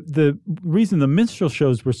 The reason the minstrel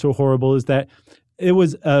shows were so horrible is that it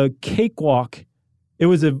was a cakewalk. It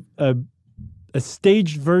was a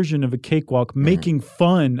staged version of a cakewalk making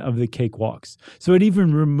fun of the cakewalks. So it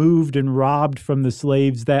even removed and robbed from the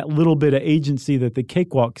slaves that little bit of agency that the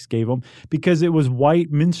cakewalks gave them, because it was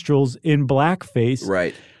white minstrels in blackface.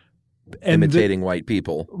 Right. And imitating white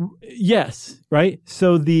people. Yes, right?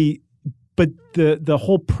 So the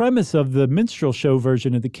whole premise of the minstrel show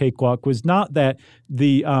version of the cakewalk was not that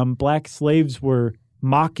the black slaves were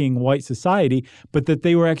mocking white society, but that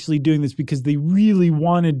they were actually doing this because they really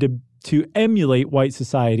wanted to emulate white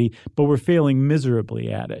society, but were failing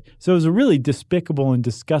miserably at it. So it was a really despicable and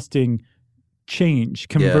disgusting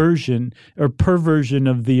conversion or perversion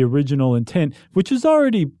of the original intent, which was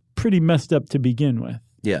already pretty messed up to begin with.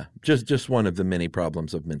 Yeah, just one of the many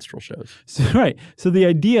problems of minstrel shows. So, right. So the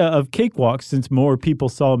idea of cakewalks, since more people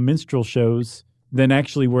saw minstrel shows than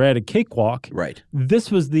actually were at a cakewalk, right?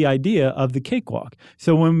 This was the idea of the cakewalk.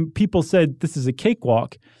 So when people said this is a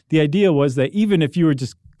cakewalk, the idea was that even if you were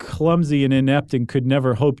just clumsy and inept and could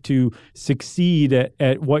never hope to succeed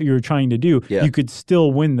at what you were trying to do, you could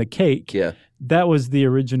still win the cake. Yeah. That was the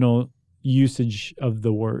original usage of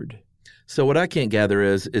the word. So what I can't gather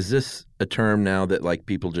is this a term now that like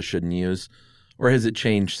people just shouldn't use, or has it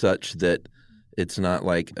changed such that it's not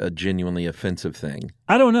like a genuinely offensive thing?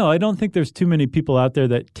 I don't know. I don't think there's too many people out there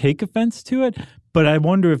that take offense to it, but I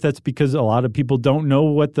wonder if that's because a lot of people don't know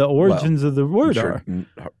what the origins of the word are.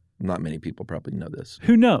 Not many people probably know this.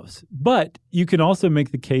 Who knows? But you can also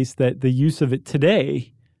make the case that the use of it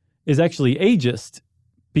today is actually ageist,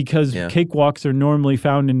 because cakewalks are normally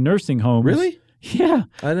found in nursing homes. Really? Yeah.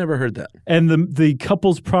 I never heard that. And the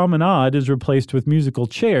couple's promenade is replaced with musical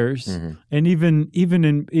chairs. Mm-hmm. And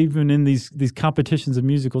even in these competitions of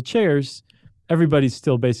musical chairs, everybody's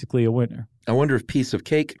still basically a winner. I wonder if piece of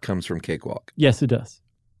cake comes from cakewalk. Yes, it does.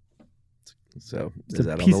 So it's is a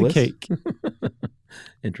that piece on the of list? Cake.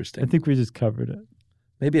 Interesting. I think we just covered it.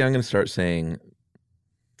 Maybe I'm going to start saying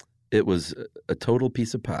it was a total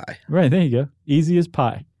piece of pie. Right, there you go. Easy as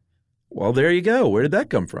pie. Well, there you go. Where did that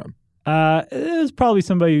come from? It was probably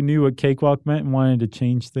somebody who knew what cakewalk meant and wanted to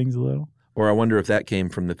change things a little. Or I wonder if that came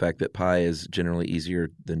from the fact that pie is generally easier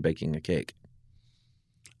than baking a cake.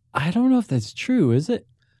 I don't know if that's true, is it?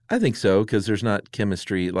 I think so, because there's not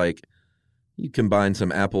chemistry. Like, you combine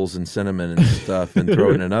some apples and cinnamon and stuff and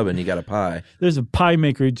throw it in an oven, you got a pie. There's a pie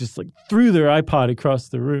maker who just like threw their iPod across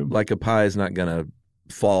the room. Like a pie is not going to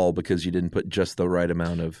fall because you didn't put just the right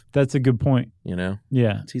amount of... That's a good point. You know?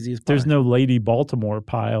 Yeah. It's easy as pie. There's no Lady Baltimore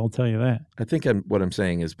pie, I'll tell you that. I think what I'm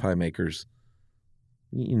saying is pie makers,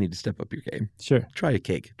 you need to step up your game. Sure. Try a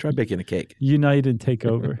cake. Try baking a cake. Unite and take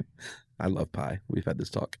over. I love pie. We've had this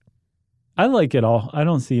talk. I like it all. I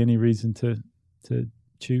don't see any reason to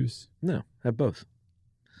choose. No, have both.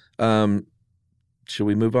 Should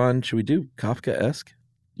we move on? Should we do Kafka-esque?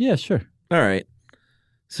 Yeah, sure. All right.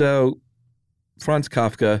 So Franz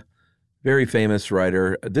Kafka, very famous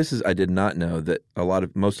writer. I did not know that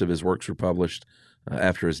most of his works were published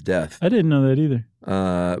after his death. I didn't know that either.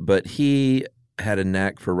 But he had a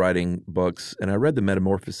knack for writing books, and I read The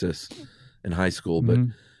Metamorphosis in high school, but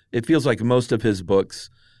it feels like most of his books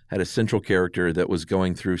had a central character that was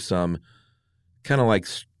going through some kind of like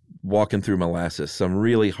walking through molasses, some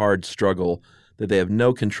really hard struggle that they have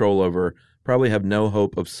no control over, probably have no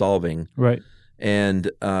hope of solving. Right.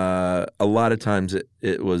 And a lot of times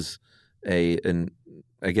it was an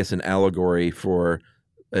allegory for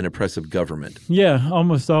an oppressive government. Yeah,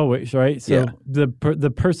 almost always, right? So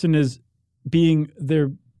the person is being their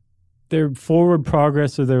forward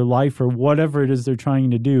progress of their life or whatever it is they're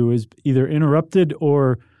trying to do is either interrupted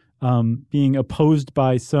or being opposed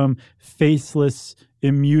by some faceless,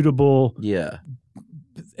 immutable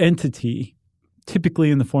entity, typically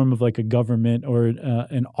in the form of like a government or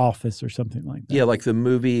an office or something like that. Yeah, like the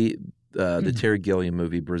movie, the Terry Gilliam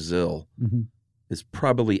movie, Brazil, is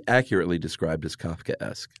probably accurately described as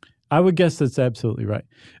Kafkaesque. I would guess that's absolutely right.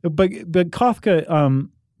 But Kafka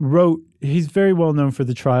wrote, he's very well known for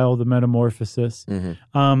The Trial, The Metamorphosis,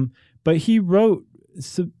 but he wrote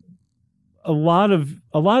a lot of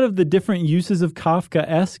the different uses of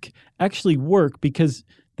Kafkaesque actually work because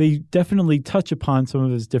they definitely touch upon some of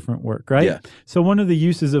his different work, right? Yeah. So one of the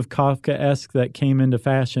uses of Kafkaesque that came into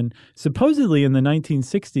fashion supposedly in the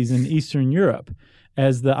 1960s in Eastern Europe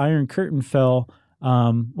as the Iron Curtain fell,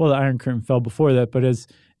 the Iron Curtain fell before that, but as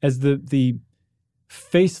the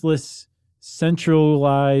faceless,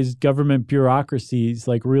 centralized government bureaucracies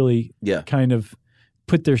like really kind of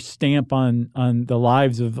put their stamp on the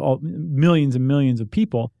lives of millions and millions of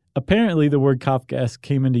people. Apparently, the word Kafkaesque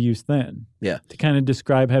came into use then. Yeah. To kind of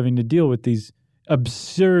describe having to deal with these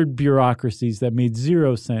absurd bureaucracies that made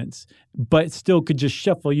zero sense, but still could just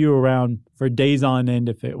shuffle you around for days on end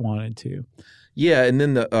if it wanted to. Yeah, and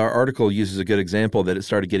then our article uses a good example that it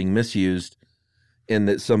started getting misused in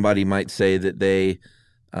that somebody might say that they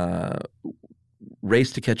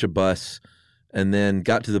raced to catch a bus and then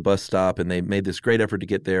got to the bus stop and they made this great effort to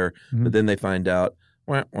get there, but then they find out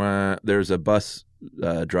there's a bus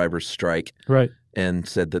driver's strike, right? And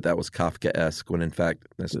said that was Kafkaesque when in fact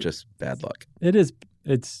that's just bad luck. It is.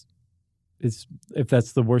 It's if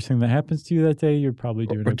that's the worst thing that happens to you that day, you're probably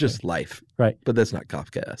doing or just life, right? But that's not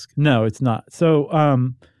Kafkaesque. No, it's not. So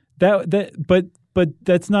but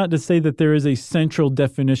that's not to say that there is a central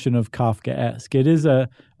definition of Kafkaesque. It is a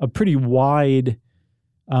pretty widely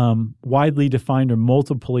defined or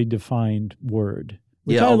multiply defined word.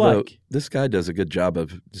 Which I like. This guy does a good job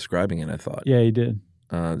of describing it, I thought. Yeah, he did.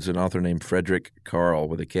 There's an author named Frederick Carl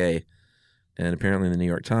with a K, and apparently in the New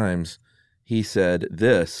York Times, he said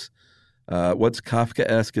this, what's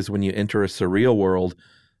Kafkaesque is when you enter a surreal world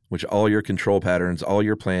which all your control patterns, all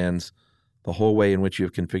your plans, the whole way in which you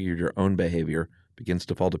have configured your own behavior begins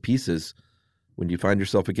to fall to pieces when you find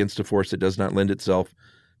yourself against a force that does not lend itself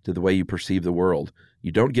to the way you perceive the world.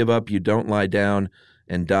 You don't give up, you don't lie down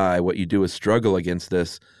and die. What you do is struggle against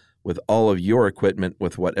this with all of your equipment,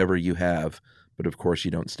 with whatever you have. But of course,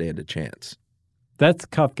 you don't stand a chance. That's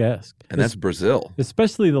Kafkaesque. And that's Brazil.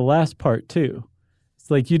 Especially the last part, too.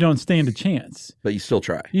 It's like you don't stand a chance. But you still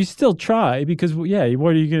try. You still try because, what are you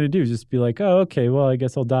going to do? Just be like, oh, okay, well, I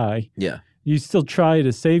guess I'll die. Yeah. You still try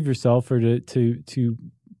to save yourself or to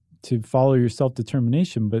follow your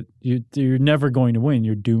self-determination, but you're never going to win.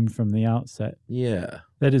 You're doomed from the outset. Yeah.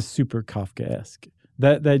 That is super Kafkaesque.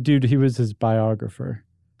 That dude, he was his biographer.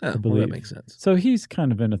 Oh, I believe. Well, that makes sense. So he's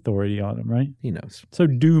kind of an authority on him, right? He knows. So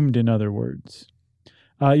doomed, in other words.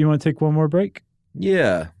 You want to take one more break?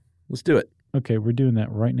 Yeah, let's do it. Okay, we're doing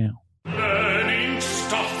that right now. Learning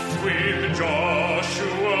stuff with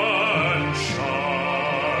Joshua and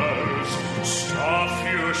Charles. Stuff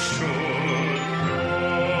you should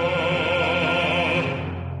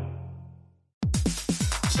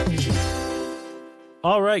know.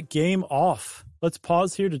 All right, game off. Let's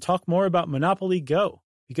pause here to talk more about Monopoly Go.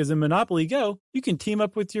 Because in Monopoly Go, you can team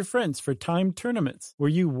up with your friends for timed tournaments where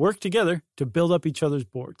you work together to build up each other's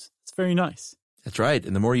boards. It's very nice. That's right.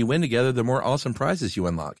 And the more you win together, the more awesome prizes you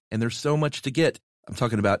unlock. And there's so much to get. I'm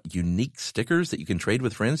talking about unique stickers that you can trade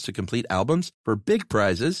with friends to complete albums for big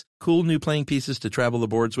prizes, cool new playing pieces to travel the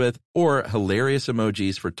boards with, or hilarious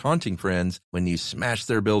emojis for taunting friends when you smash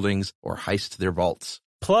their buildings or heist their vaults.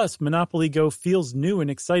 Plus, Monopoly Go feels new and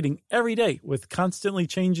exciting every day with constantly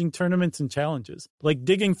changing tournaments and challenges, like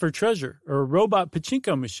digging for treasure or a robot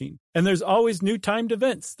pachinko machine. And there's always new timed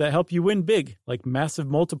events that help you win big, like massive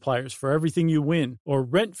multipliers for everything you win or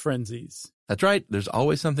rent frenzies. That's right. There's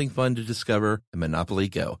always something fun to discover in Monopoly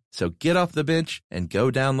Go. So get off the bench and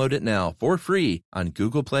go download it now for free on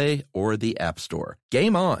Google Play or the App Store.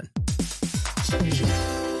 Game on!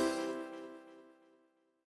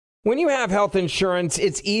 When you have health insurance,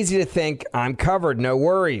 it's easy to think, I'm covered, no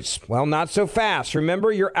worries. Well, not so fast.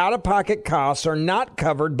 Remember, your out-of-pocket costs are not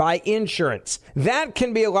covered by insurance. That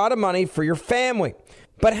can be a lot of money for your family.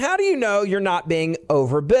 But how do you know you're not being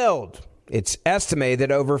overbilled? It's estimated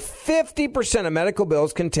that over 50% of medical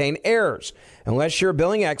bills contain errors. Unless you're a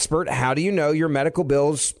billing expert, how do you know your medical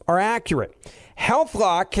bills are accurate?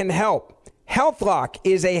 HealthLock can help. HealthLock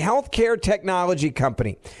is a healthcare technology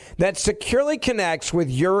company that securely connects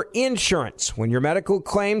with your insurance. When your medical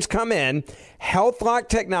claims come in, HealthLock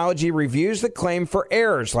technology reviews the claim for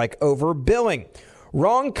errors like overbilling,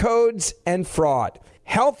 wrong codes, and fraud.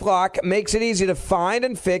 HealthLock makes it easy to find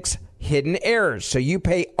and fix hidden errors, so you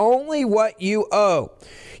pay only what you owe.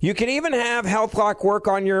 You can even have HealthLock work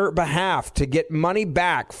on your behalf to get money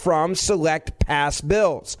back from select past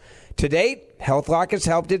bills. To date, HealthLock has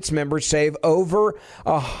helped its members save over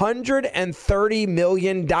 $130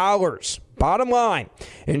 million. Bottom line,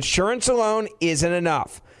 insurance alone isn't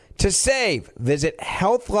enough. To save, visit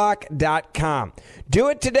healthlock.com. Do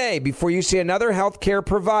it today before you see another healthcare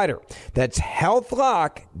provider. That's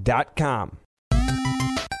healthlock.com.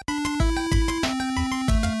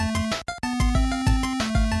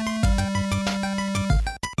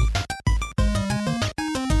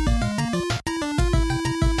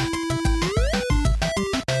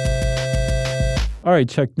 All right,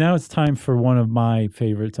 Chuck, now it's time for one of my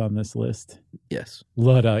favorites on this list. Yes.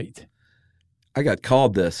 Luddite. I got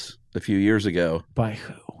called this a few years ago. By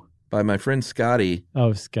who? By my friend Scotty.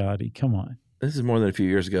 Oh, Scotty, come on. This is more than a few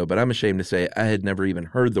years ago, but I'm ashamed to say I had never even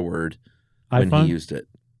heard the word when iPhone? he used it.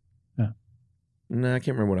 Oh. No, I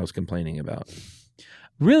can't remember what I was complaining about.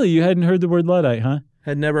 Really? You hadn't heard the word Luddite, huh?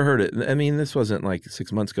 Had never heard it. I mean, this wasn't like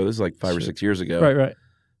 6 months ago. This is like 5 or 6 years ago. Right.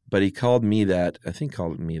 But he called me that. I think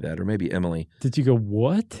called me that, or maybe Emily. Did you go,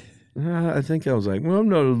 what? I think I was like, well, I'm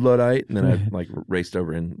not a Luddite. And then I like raced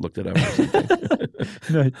over and looked it up or something.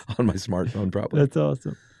 Nice. On my smartphone, probably. That's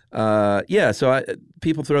awesome. So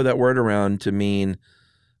people throw that word around to mean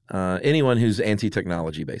anyone who's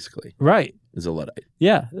anti-technology, basically. Right. Is a Luddite.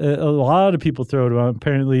 Yeah. A lot of people throw it around.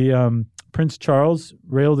 Apparently, Prince Charles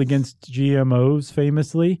railed against GMOs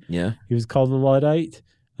famously. Yeah. He was called a Luddite.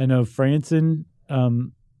 I know Franson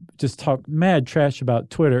just talked mad trash about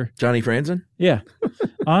Twitter. Johnny Franzen? Yeah.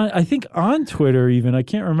 I think on Twitter even. I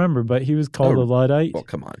can't remember, but he was called a Luddite. Well,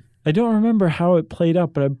 come on. I don't remember how it played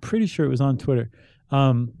out, but I'm pretty sure it was on Twitter.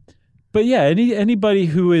 But yeah, anybody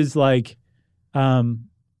who is like I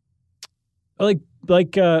was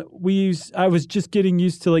just getting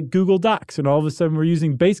used to like Google Docs, and all of a sudden we're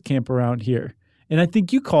using Basecamp around here. And I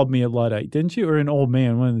think you called me a Luddite, didn't you? Or an old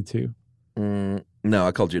man, one of the two. No,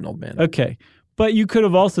 I called you an old man. Okay. But you could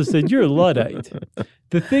have also said you're a Luddite.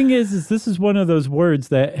 The thing is this is one of those words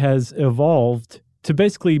that has evolved to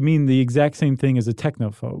basically mean the exact same thing as a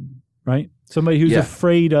technophobe, right? Somebody who's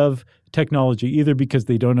afraid of technology, either because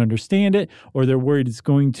they don't understand it or they're worried it's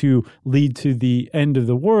going to lead to the end of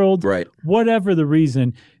the world. Right. Whatever the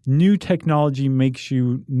reason, new technology makes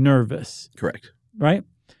you nervous. Correct. Right?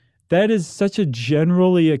 That is such a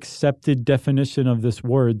generally accepted definition of this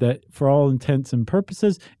word that for all intents and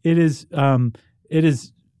purposes, it is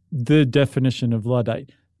the definition of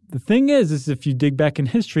Luddite. The thing is if you dig back in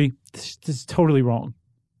history, this is totally wrong.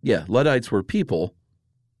 Yeah, Luddites were people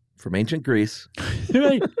from ancient Greece.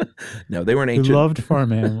 Right. No, they weren't ancient. Who loved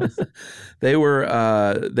farm animals. They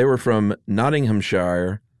were from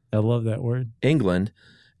Nottinghamshire. I love that word. England,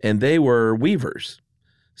 and they were weavers.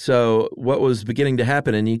 So what was beginning to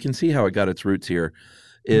happen, and you can see how it got its roots here,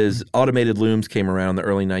 is automated looms came around in the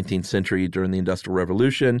early 19th century during the Industrial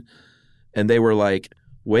Revolution, and they were like,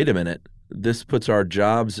 wait a minute, this puts our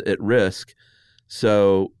jobs at risk,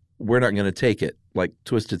 so we're not going to take it, like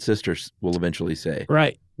Twisted Sisters will eventually say.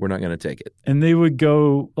 Right. We're not going to take it. And they would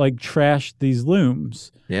go like trash these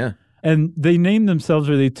looms. Yeah. And they named themselves,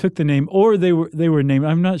 or they took the name, or they were named,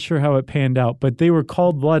 I'm not sure how it panned out, but they were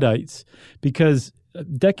called Luddites because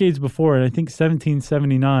decades before, and I think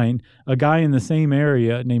 1779, a guy in the same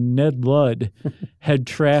area named Ned Ludd had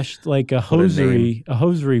trashed like a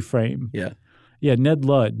hosiery frame. Yeah. Yeah, Ned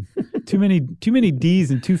Ludd. Too many D's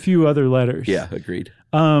and too few other letters. Yeah, agreed.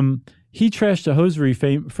 He trashed a hosiery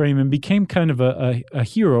frame and became kind of a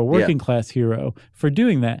hero, a working class hero for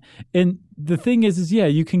doing that. And the thing is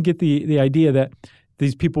you can get the idea that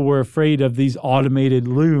these people were afraid of these automated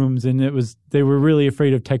looms, and they were really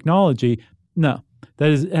afraid of technology. No, that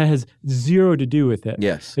has zero to do with it.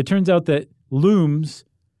 Yes. It turns out that looms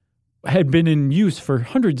had been in use for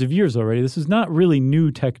hundreds of years already. This is not really new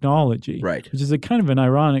technology. Right. Which is a kind of an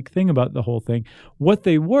ironic thing about the whole thing. What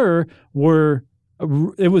they were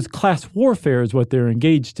it was class warfare is what they're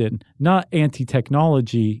engaged in, not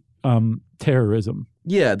anti-technology terrorism.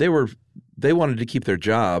 Yeah, they wanted to keep their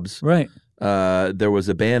jobs. Right. There was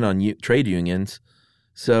a ban on trade unions,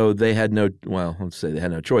 so they had let's say they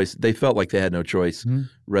had no choice. They felt like they had no choice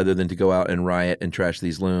rather than to go out and riot and trash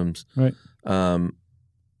these looms. Right.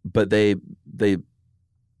 But they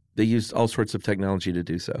used all sorts of technology to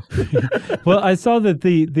do so. Well, I saw that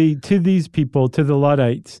to these people, to the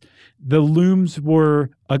Luddites, the looms were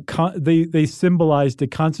they symbolized a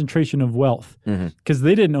concentration of wealth because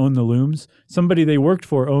they didn't own the looms. Somebody they worked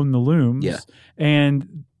for owned the looms,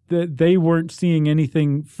 and they weren't seeing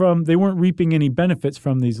anything they weren't reaping any benefits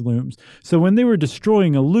from these looms. So when they were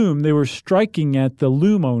destroying a loom, they were striking at the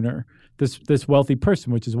loom owner, this wealthy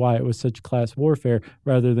person, which is why it was such class warfare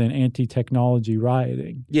rather than anti-technology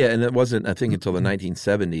rioting. Yeah, and it wasn't, I think, until the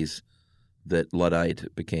 1970s that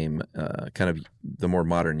Luddite became kind of the more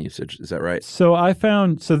modern usage. Is that right? So I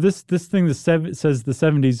found, this thing says the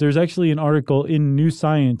 70s. There's actually an article in New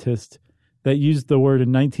Scientist that used the word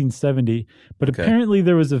in 1970, but apparently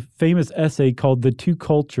there was a famous essay called The Two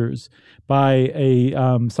Cultures by a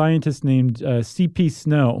scientist named C.P.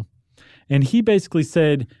 Snow, and he basically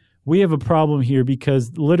said, we have a problem here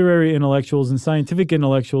because literary intellectuals and scientific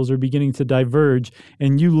intellectuals are beginning to diverge,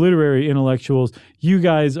 and you literary intellectuals, you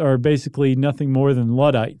guys are basically nothing more than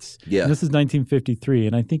Luddites. Yeah. And this is 1953,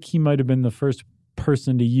 and I think he might have been the first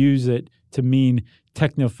person to use it to mean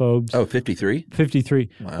technophobes. Oh, 53? 53.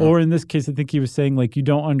 Wow. Or in this case, I think he was saying, like, you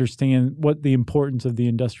don't understand what the importance of the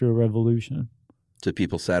Industrial Revolution. So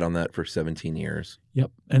people sat on that for 17 years.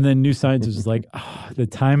 Yep. And then New Science was like, the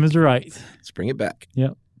time is right. Let's bring it back.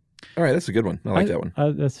 Yep. All right, that's a good one. I like that one.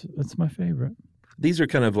 That's my favorite. These are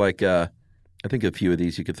kind of like, I think a few of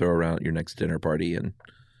these you could throw around at your next dinner party and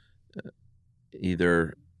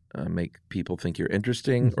either make people think you're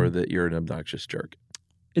interesting or that you're an obnoxious jerk.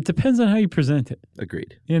 It depends on how you present it.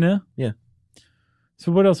 Agreed. You know? Yeah.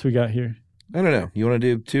 So what else we got here? I don't know. You want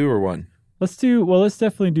to do 2 or 1? Let's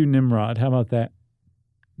definitely do Nimrod. How about that?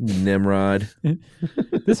 Nimrod.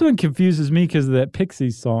 This one confuses me because of that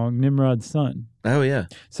Pixies song, Nimrod's Son. Oh, yeah.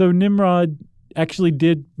 So Nimrod actually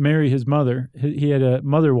did marry his mother. He had a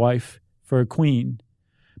mother wife for a queen,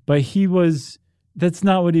 but that's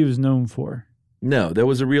not what he was known for. No, there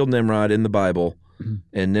was a real Nimrod in the Bible,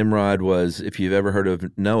 and Nimrod was, if you've ever heard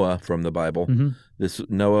of Noah from the Bible, this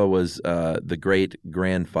Noah was the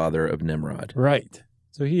great-grandfather of Nimrod. Right.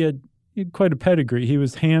 So he had quite a pedigree. He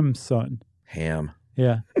was Ham's son. Ham.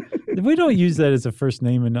 Yeah. We don't use that as a first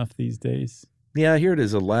name enough these days. Yeah, I hear it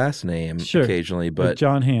as a last name occasionally, but like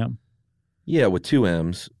John Ham. Yeah, with 2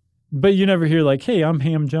 M's. But you never hear like, hey, I'm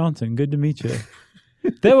Ham Johnson. Good to meet you.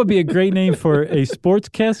 That would be a great name for a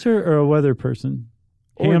sportscaster or a weather person.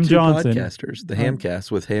 Or Ham 2 Johnson. podcasters, the Hamcast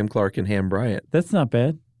with Ham Clark and Ham Bryant. That's not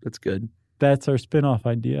bad. That's good. That's our spinoff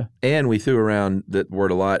idea. And we threw around that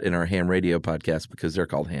word a lot in our ham radio podcast because they're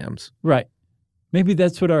called hams. Right. Maybe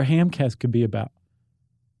that's what our Hamcast could be about.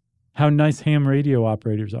 How nice ham radio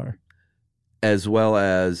operators are. As well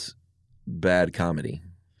as bad comedy.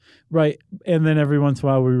 Right. And then every once in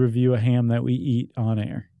a while we review a ham that we eat on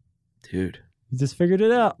air. Dude. You just figured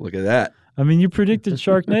it out. Look at that. I mean, you predicted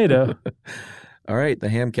Sharknado. All right. The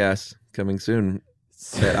Hamcast coming soon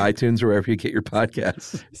at iTunes or wherever you get your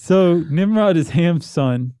podcasts. So Nimrod is Ham's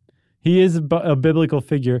son. He is a biblical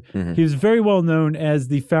figure. He was very well known as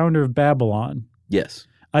the founder of Babylon. Yes.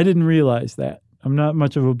 I didn't realize that. I'm not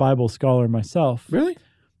much of a Bible scholar myself. Really?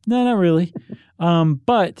 No, not really.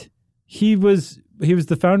 But he was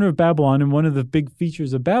the founder of Babylon, and one of the big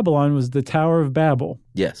features of Babylon was the Tower of Babel.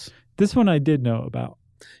 Yes. This one I did know about.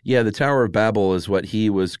 Yeah, the Tower of Babel is what he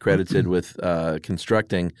was credited with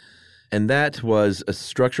constructing, and that was a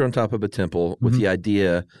structure on top of a temple with the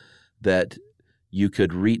idea that you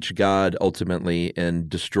could reach God ultimately and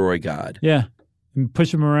destroy God. Yeah, and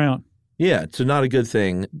push him around. Yeah, so not a good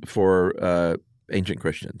thing for ancient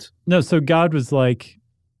Christians. No, so God was like,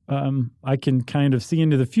 I can kind of see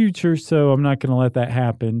into the future, so I'm not going to let that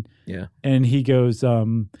happen. Yeah. And he goes,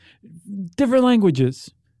 different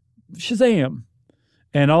languages, Shazam.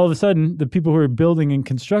 And all of a sudden, the people who are building and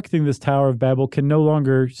constructing this Tower of Babel can no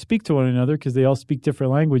longer speak to one another because they all speak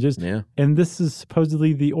different languages. Yeah. And this is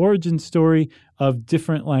supposedly the origin story of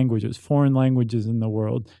different languages, foreign languages in the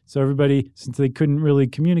world. So everybody, since they couldn't really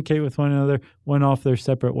communicate with one another, went off their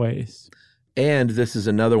separate ways. And this is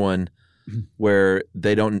another one where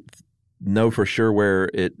they don't know for sure where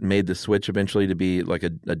it made the switch eventually to be like a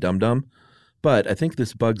dum-dum. But I think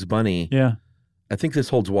this Bugs Bunny, I think this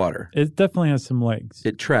holds water. It definitely has some legs.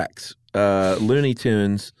 It tracks. Looney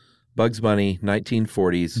Tunes, Bugs Bunny,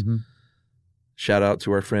 1940s. Shout out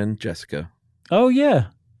to our friend Jessica. Oh, yeah.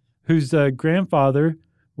 Whose grandfather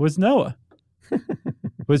was Noah.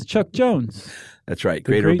 was Chuck Jones. That's right. The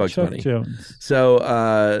Creator great of Bugs Chuck Bunny. Jones.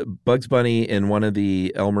 So Bugs Bunny in one of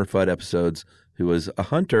the Elmer Fudd episodes, who was a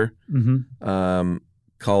hunter,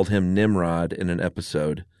 called him Nimrod in an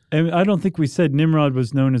episode. And I don't think we said Nimrod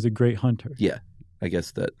was known as a great hunter. Yeah. I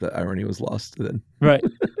guess that the irony was lost then. Right.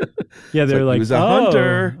 Yeah, they're like, he was a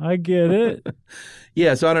hunter. I get it.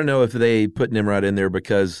 Yeah, so I don't know if they put Nimrod in there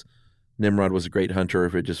because Nimrod was a great hunter, or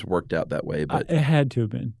if it just worked out that way. But It had to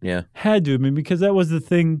have been. Yeah. Had to have been, because that was the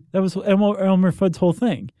thing. That was Elmer Fudd's whole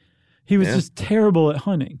thing. He was just terrible at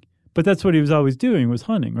hunting. But that's what he was always doing, was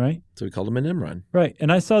hunting, right? So we called him a Nimrod. Right. And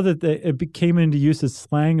I saw that it came into use as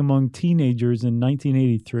slang among teenagers in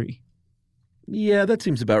 1983. Yeah, that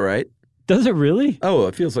seems about right. Does it really? Oh,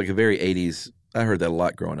 it feels like a very 80s. I heard that a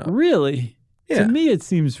lot growing up. Really? Yeah. To me, it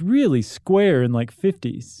seems really square in like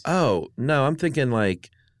 50s. Oh, no, I'm thinking like,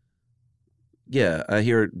 yeah, I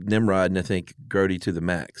hear Nimrod and I think Grody to the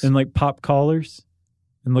max. And like pop collars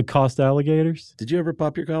and Lacoste alligators. Did you ever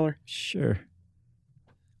pop your collar? Sure.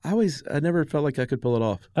 I never felt like I could pull it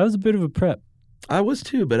off. I was a bit of a prep. I was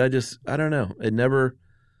too, but I don't know.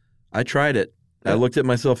 I tried it. I looked at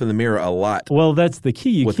myself in the mirror a lot. Well, that's the key.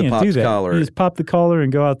 You with the can't do that. collar. You just pop the collar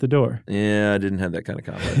and go out the door. Yeah, I didn't have that kind of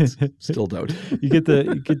confidence. Still don't. You get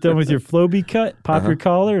done with your Floby cut, pop your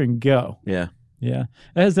collar, and go. Yeah. Yeah.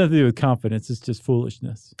 It has nothing to do with confidence. It's just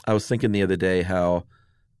foolishness. I was thinking the other day how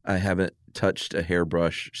I haven't touched a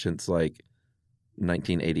hairbrush since like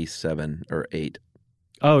 1987 or 8.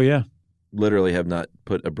 Oh, yeah. Literally have not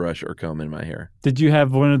put a brush or comb in my hair. Did you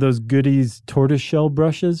have one of those Goodies tortoiseshell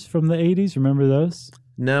brushes from the 80s? Remember those?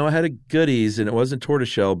 No, I had a Goodies, and it wasn't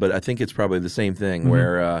tortoiseshell, but I think it's probably the same thing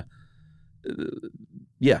where,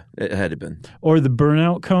 yeah, it had to been. Or the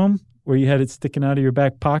burnout comb where you had it sticking out of your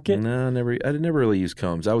back pocket? No, I never really used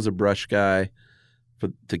combs. I was a brush guy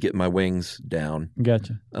to get my wings down.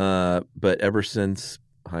 Gotcha. But ever since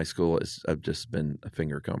high school, I've just been a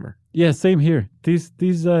finger comber. Yeah, same here. These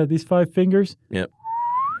 5 fingers. Yep.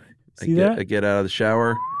 See that? I get out of the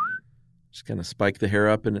shower, just kind of spike the hair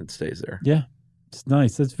up, and it stays there. Yeah, it's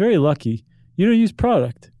nice. That's very lucky. You don't use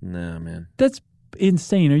product. No, man. That's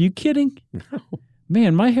insane. Are you kidding? No.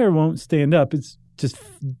 Man, my hair won't stand up. It's just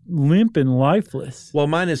limp and lifeless. Well,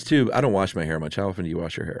 mine is too. I don't wash my hair much. How often do you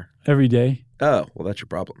wash your hair? Every day. Oh, well, that's your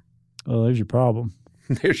problem. Oh, there's your problem.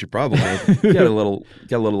 There's your problem, man. You got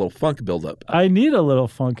a little funk buildup. I need a little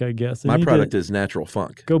funk, I guess. My product is Natural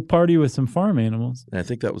Funk. Go party with some farm animals. And I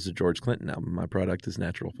think that was a George Clinton album. My product is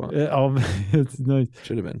Natural Funk. It's nice.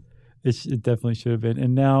 Should have been. It definitely should have been.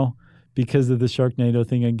 And now, because of the Sharknado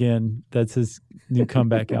thing again, that's his new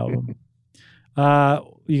comeback album.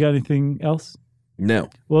 You got anything else? No.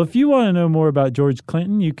 Well, if you want to know more about George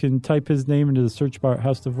Clinton, you can type his name into the search bar at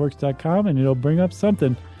howstuffworks.com and it'll bring up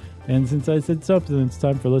something. And since I said something, it's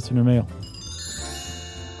time for listener mail.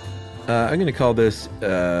 I'm going to call this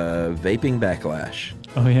vaping backlash.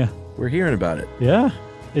 Oh, yeah. We're hearing about it. Yeah.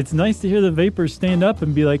 It's nice to hear the vapors stand up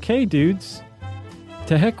and be like, hey, dudes,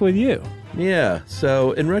 to heck with you. Yeah.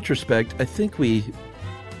 So in retrospect, I think we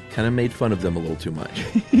kind of made fun of them a little too much.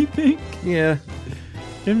 You think? Yeah.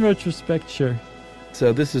 In retrospect, sure.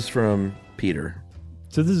 So this is from Peter.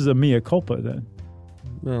 So this is a mea culpa then?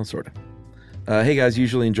 Well, sort of. Hey guys,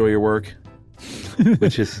 usually enjoy your work,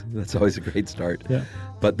 that's always a great start. Yeah.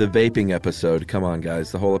 But the vaping episode, come on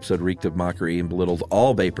guys, the whole episode reeked of mockery and belittled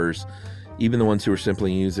all vapors, even the ones who were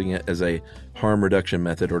simply using it as a harm reduction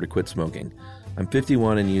method or to quit smoking. I'm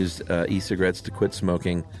 51 and used e-cigarettes to quit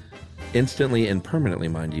smoking instantly and permanently,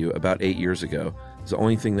 mind you, about 8 years ago. It's the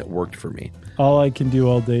only thing that worked for me. All I can do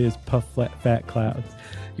all day is puff fat clouds.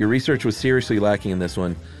 Your research was seriously lacking in this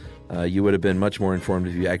one. You would have been much more informed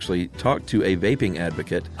if you actually talked to a vaping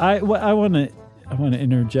advocate. I want to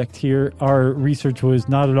interject here. Our research was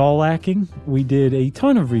not at all lacking. We did a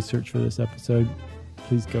ton of research for this episode.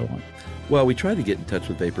 Please go on. Well, we tried to get in touch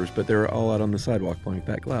with vapors, but they were all out on the sidewalk blowing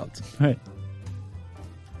fat clouds. Right.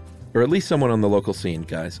 Or at least someone on the local scene,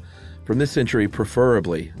 guys. From this century,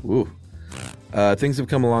 preferably. Ooh. Things have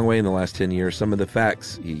come a long way in the last 10 years. Some of the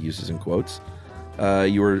facts, he uses in quotes,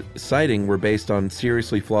 you were citing were based on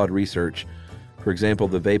seriously flawed research. For example,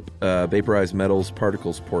 the vaporized metals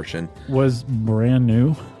particles portion was brand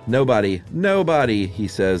new. Nobody, he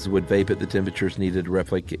says, would vape at the temperatures needed to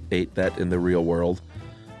replicate that in the real world.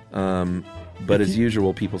 But as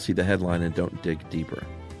usual, people see the headline and don't dig deeper.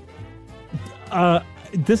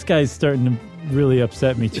 This guy's starting to really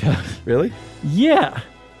upset me, Chuck. Really? Yeah.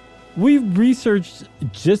 We've researched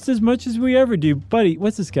just as much as we ever do. Buddy,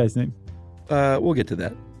 what's this guy's name? We'll get to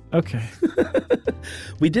that. Okay.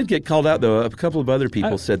 We did get called out, though. A couple of other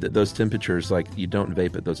people said that those temperatures, like, you don't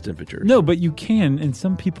vape at those temperatures. No, but you can, and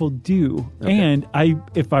some people do. Okay. And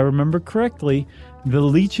if I remember correctly, the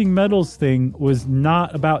leaching metals thing was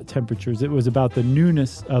not about temperatures. It was about the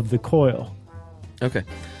newness of the coil. Okay.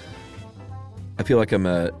 I feel like I'm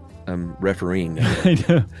refereeing now.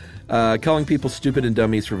 I know. Calling people stupid and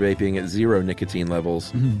dummies for vaping at 0 nicotine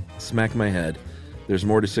levels. Smack my head. There's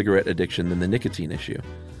more to cigarette addiction than the nicotine issue.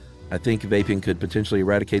 I think vaping could potentially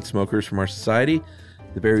eradicate smokers from our society,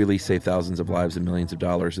 at the very least save thousands of lives and millions of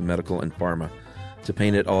dollars in medical and pharma. To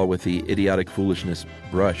paint it all with the idiotic foolishness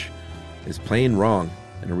brush is plain wrong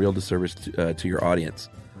and a real disservice to your audience.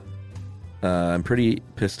 I'm pretty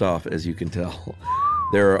pissed off, as you can tell.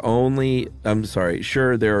 Sure,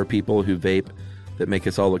 there are people who vape that make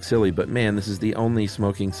us all look silly, but man, this is the only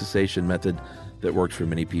smoking cessation method that works for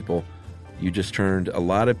many people. You just turned a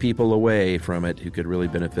lot of people away from it who could really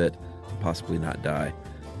benefit and possibly not die.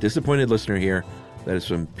 Disappointed listener here. That is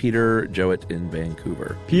from Peter Jowett in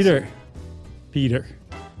Vancouver. Peter,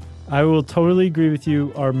 I will totally agree with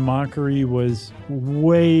you. Our mockery was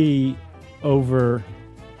way over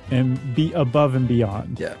and above and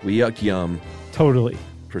beyond. Yeah, we yuck yum. Totally.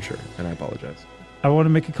 For sure, and I apologize. I want to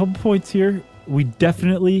make a couple points here. We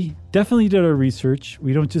definitely did our research.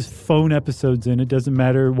 We don't just phone episodes in. It doesn't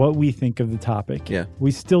matter what we think of the topic. Yeah.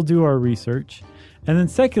 We still do our research. And then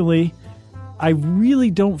secondly, I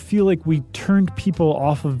really don't feel like we turned people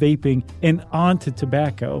off of vaping and onto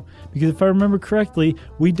tobacco. Because if I remember correctly,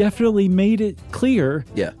 we definitely made it clear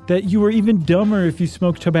that you were even dumber if you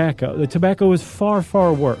smoked tobacco. The tobacco was far,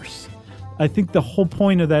 far worse. I think the whole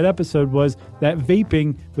point of that episode was that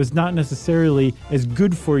vaping was not necessarily as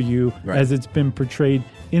good for you as it's been portrayed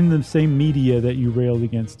in the same media that you railed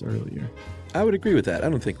against earlier. I would agree with that. I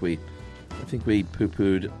think we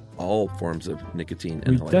poo-pooed all forms of nicotine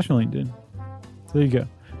inhalation. We definitely did. So there you go.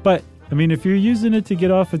 But, I mean, if you're using it to get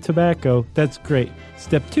off of tobacco, that's great.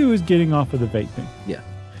 Step 2 is getting off of the vaping. Yeah.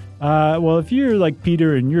 Well, if you're like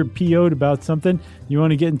Peter and you're PO'd about something, you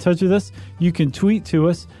want to get in touch with us, you can tweet to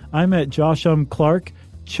us. I'm at Josh Clark.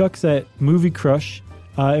 Chuck's at Movie Crush.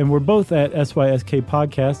 And we're both at SYSK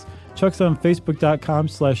Podcast. Chuck's on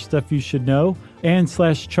Facebook.com/Stuff You Should Know and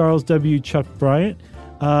 /Charles W. Chuck Bryant.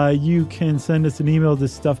 You can send us an email to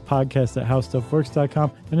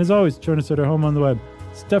stuffpodcast@howstuffworks.com. And as always, join us at our home on the web,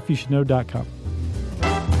 stuffyoushouldknow.com.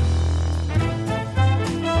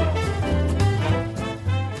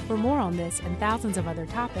 For more on this and thousands of other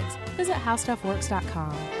topics, visit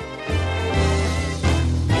howstuffworks.com.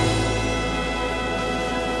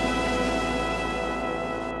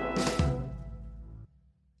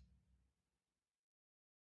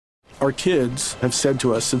 Our kids have said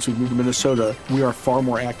to us since we moved to Minnesota, we are far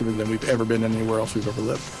more active than we've ever been anywhere else we've ever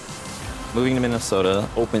lived. Moving to Minnesota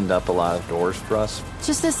opened up a lot of doors for us.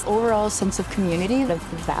 Just this overall sense of community, the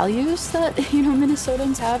values that,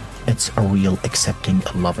 Minnesotans have. It's a real accepting,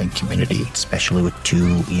 loving community, especially with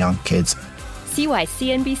 2 young kids. See why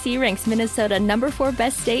CNBC ranks Minnesota number 4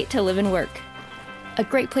 best state to live and work. A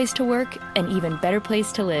great place to work, an even better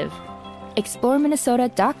place to live.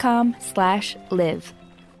 ExploreMinnesota.com/live.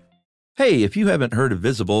 Hey, if you haven't heard of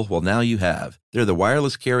Visible, well, now you have. They're the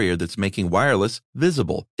wireless carrier that's making wireless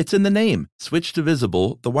visible. It's in the name. Switch to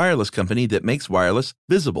Visible, the wireless company that makes wireless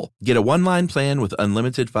visible. Get a one-line plan with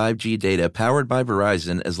unlimited 5G data powered by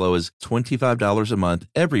Verizon as low as $25 a month,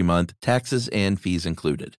 every month, taxes and fees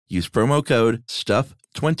included. Use promo code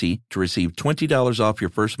STUFF20 to receive $20 off your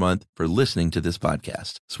first month for listening to this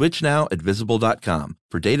podcast. Switch now at Visible.com.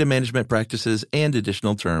 For data management practices and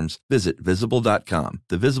additional terms, visit Visible.com.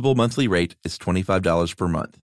 The Visible monthly rate is $25 per month.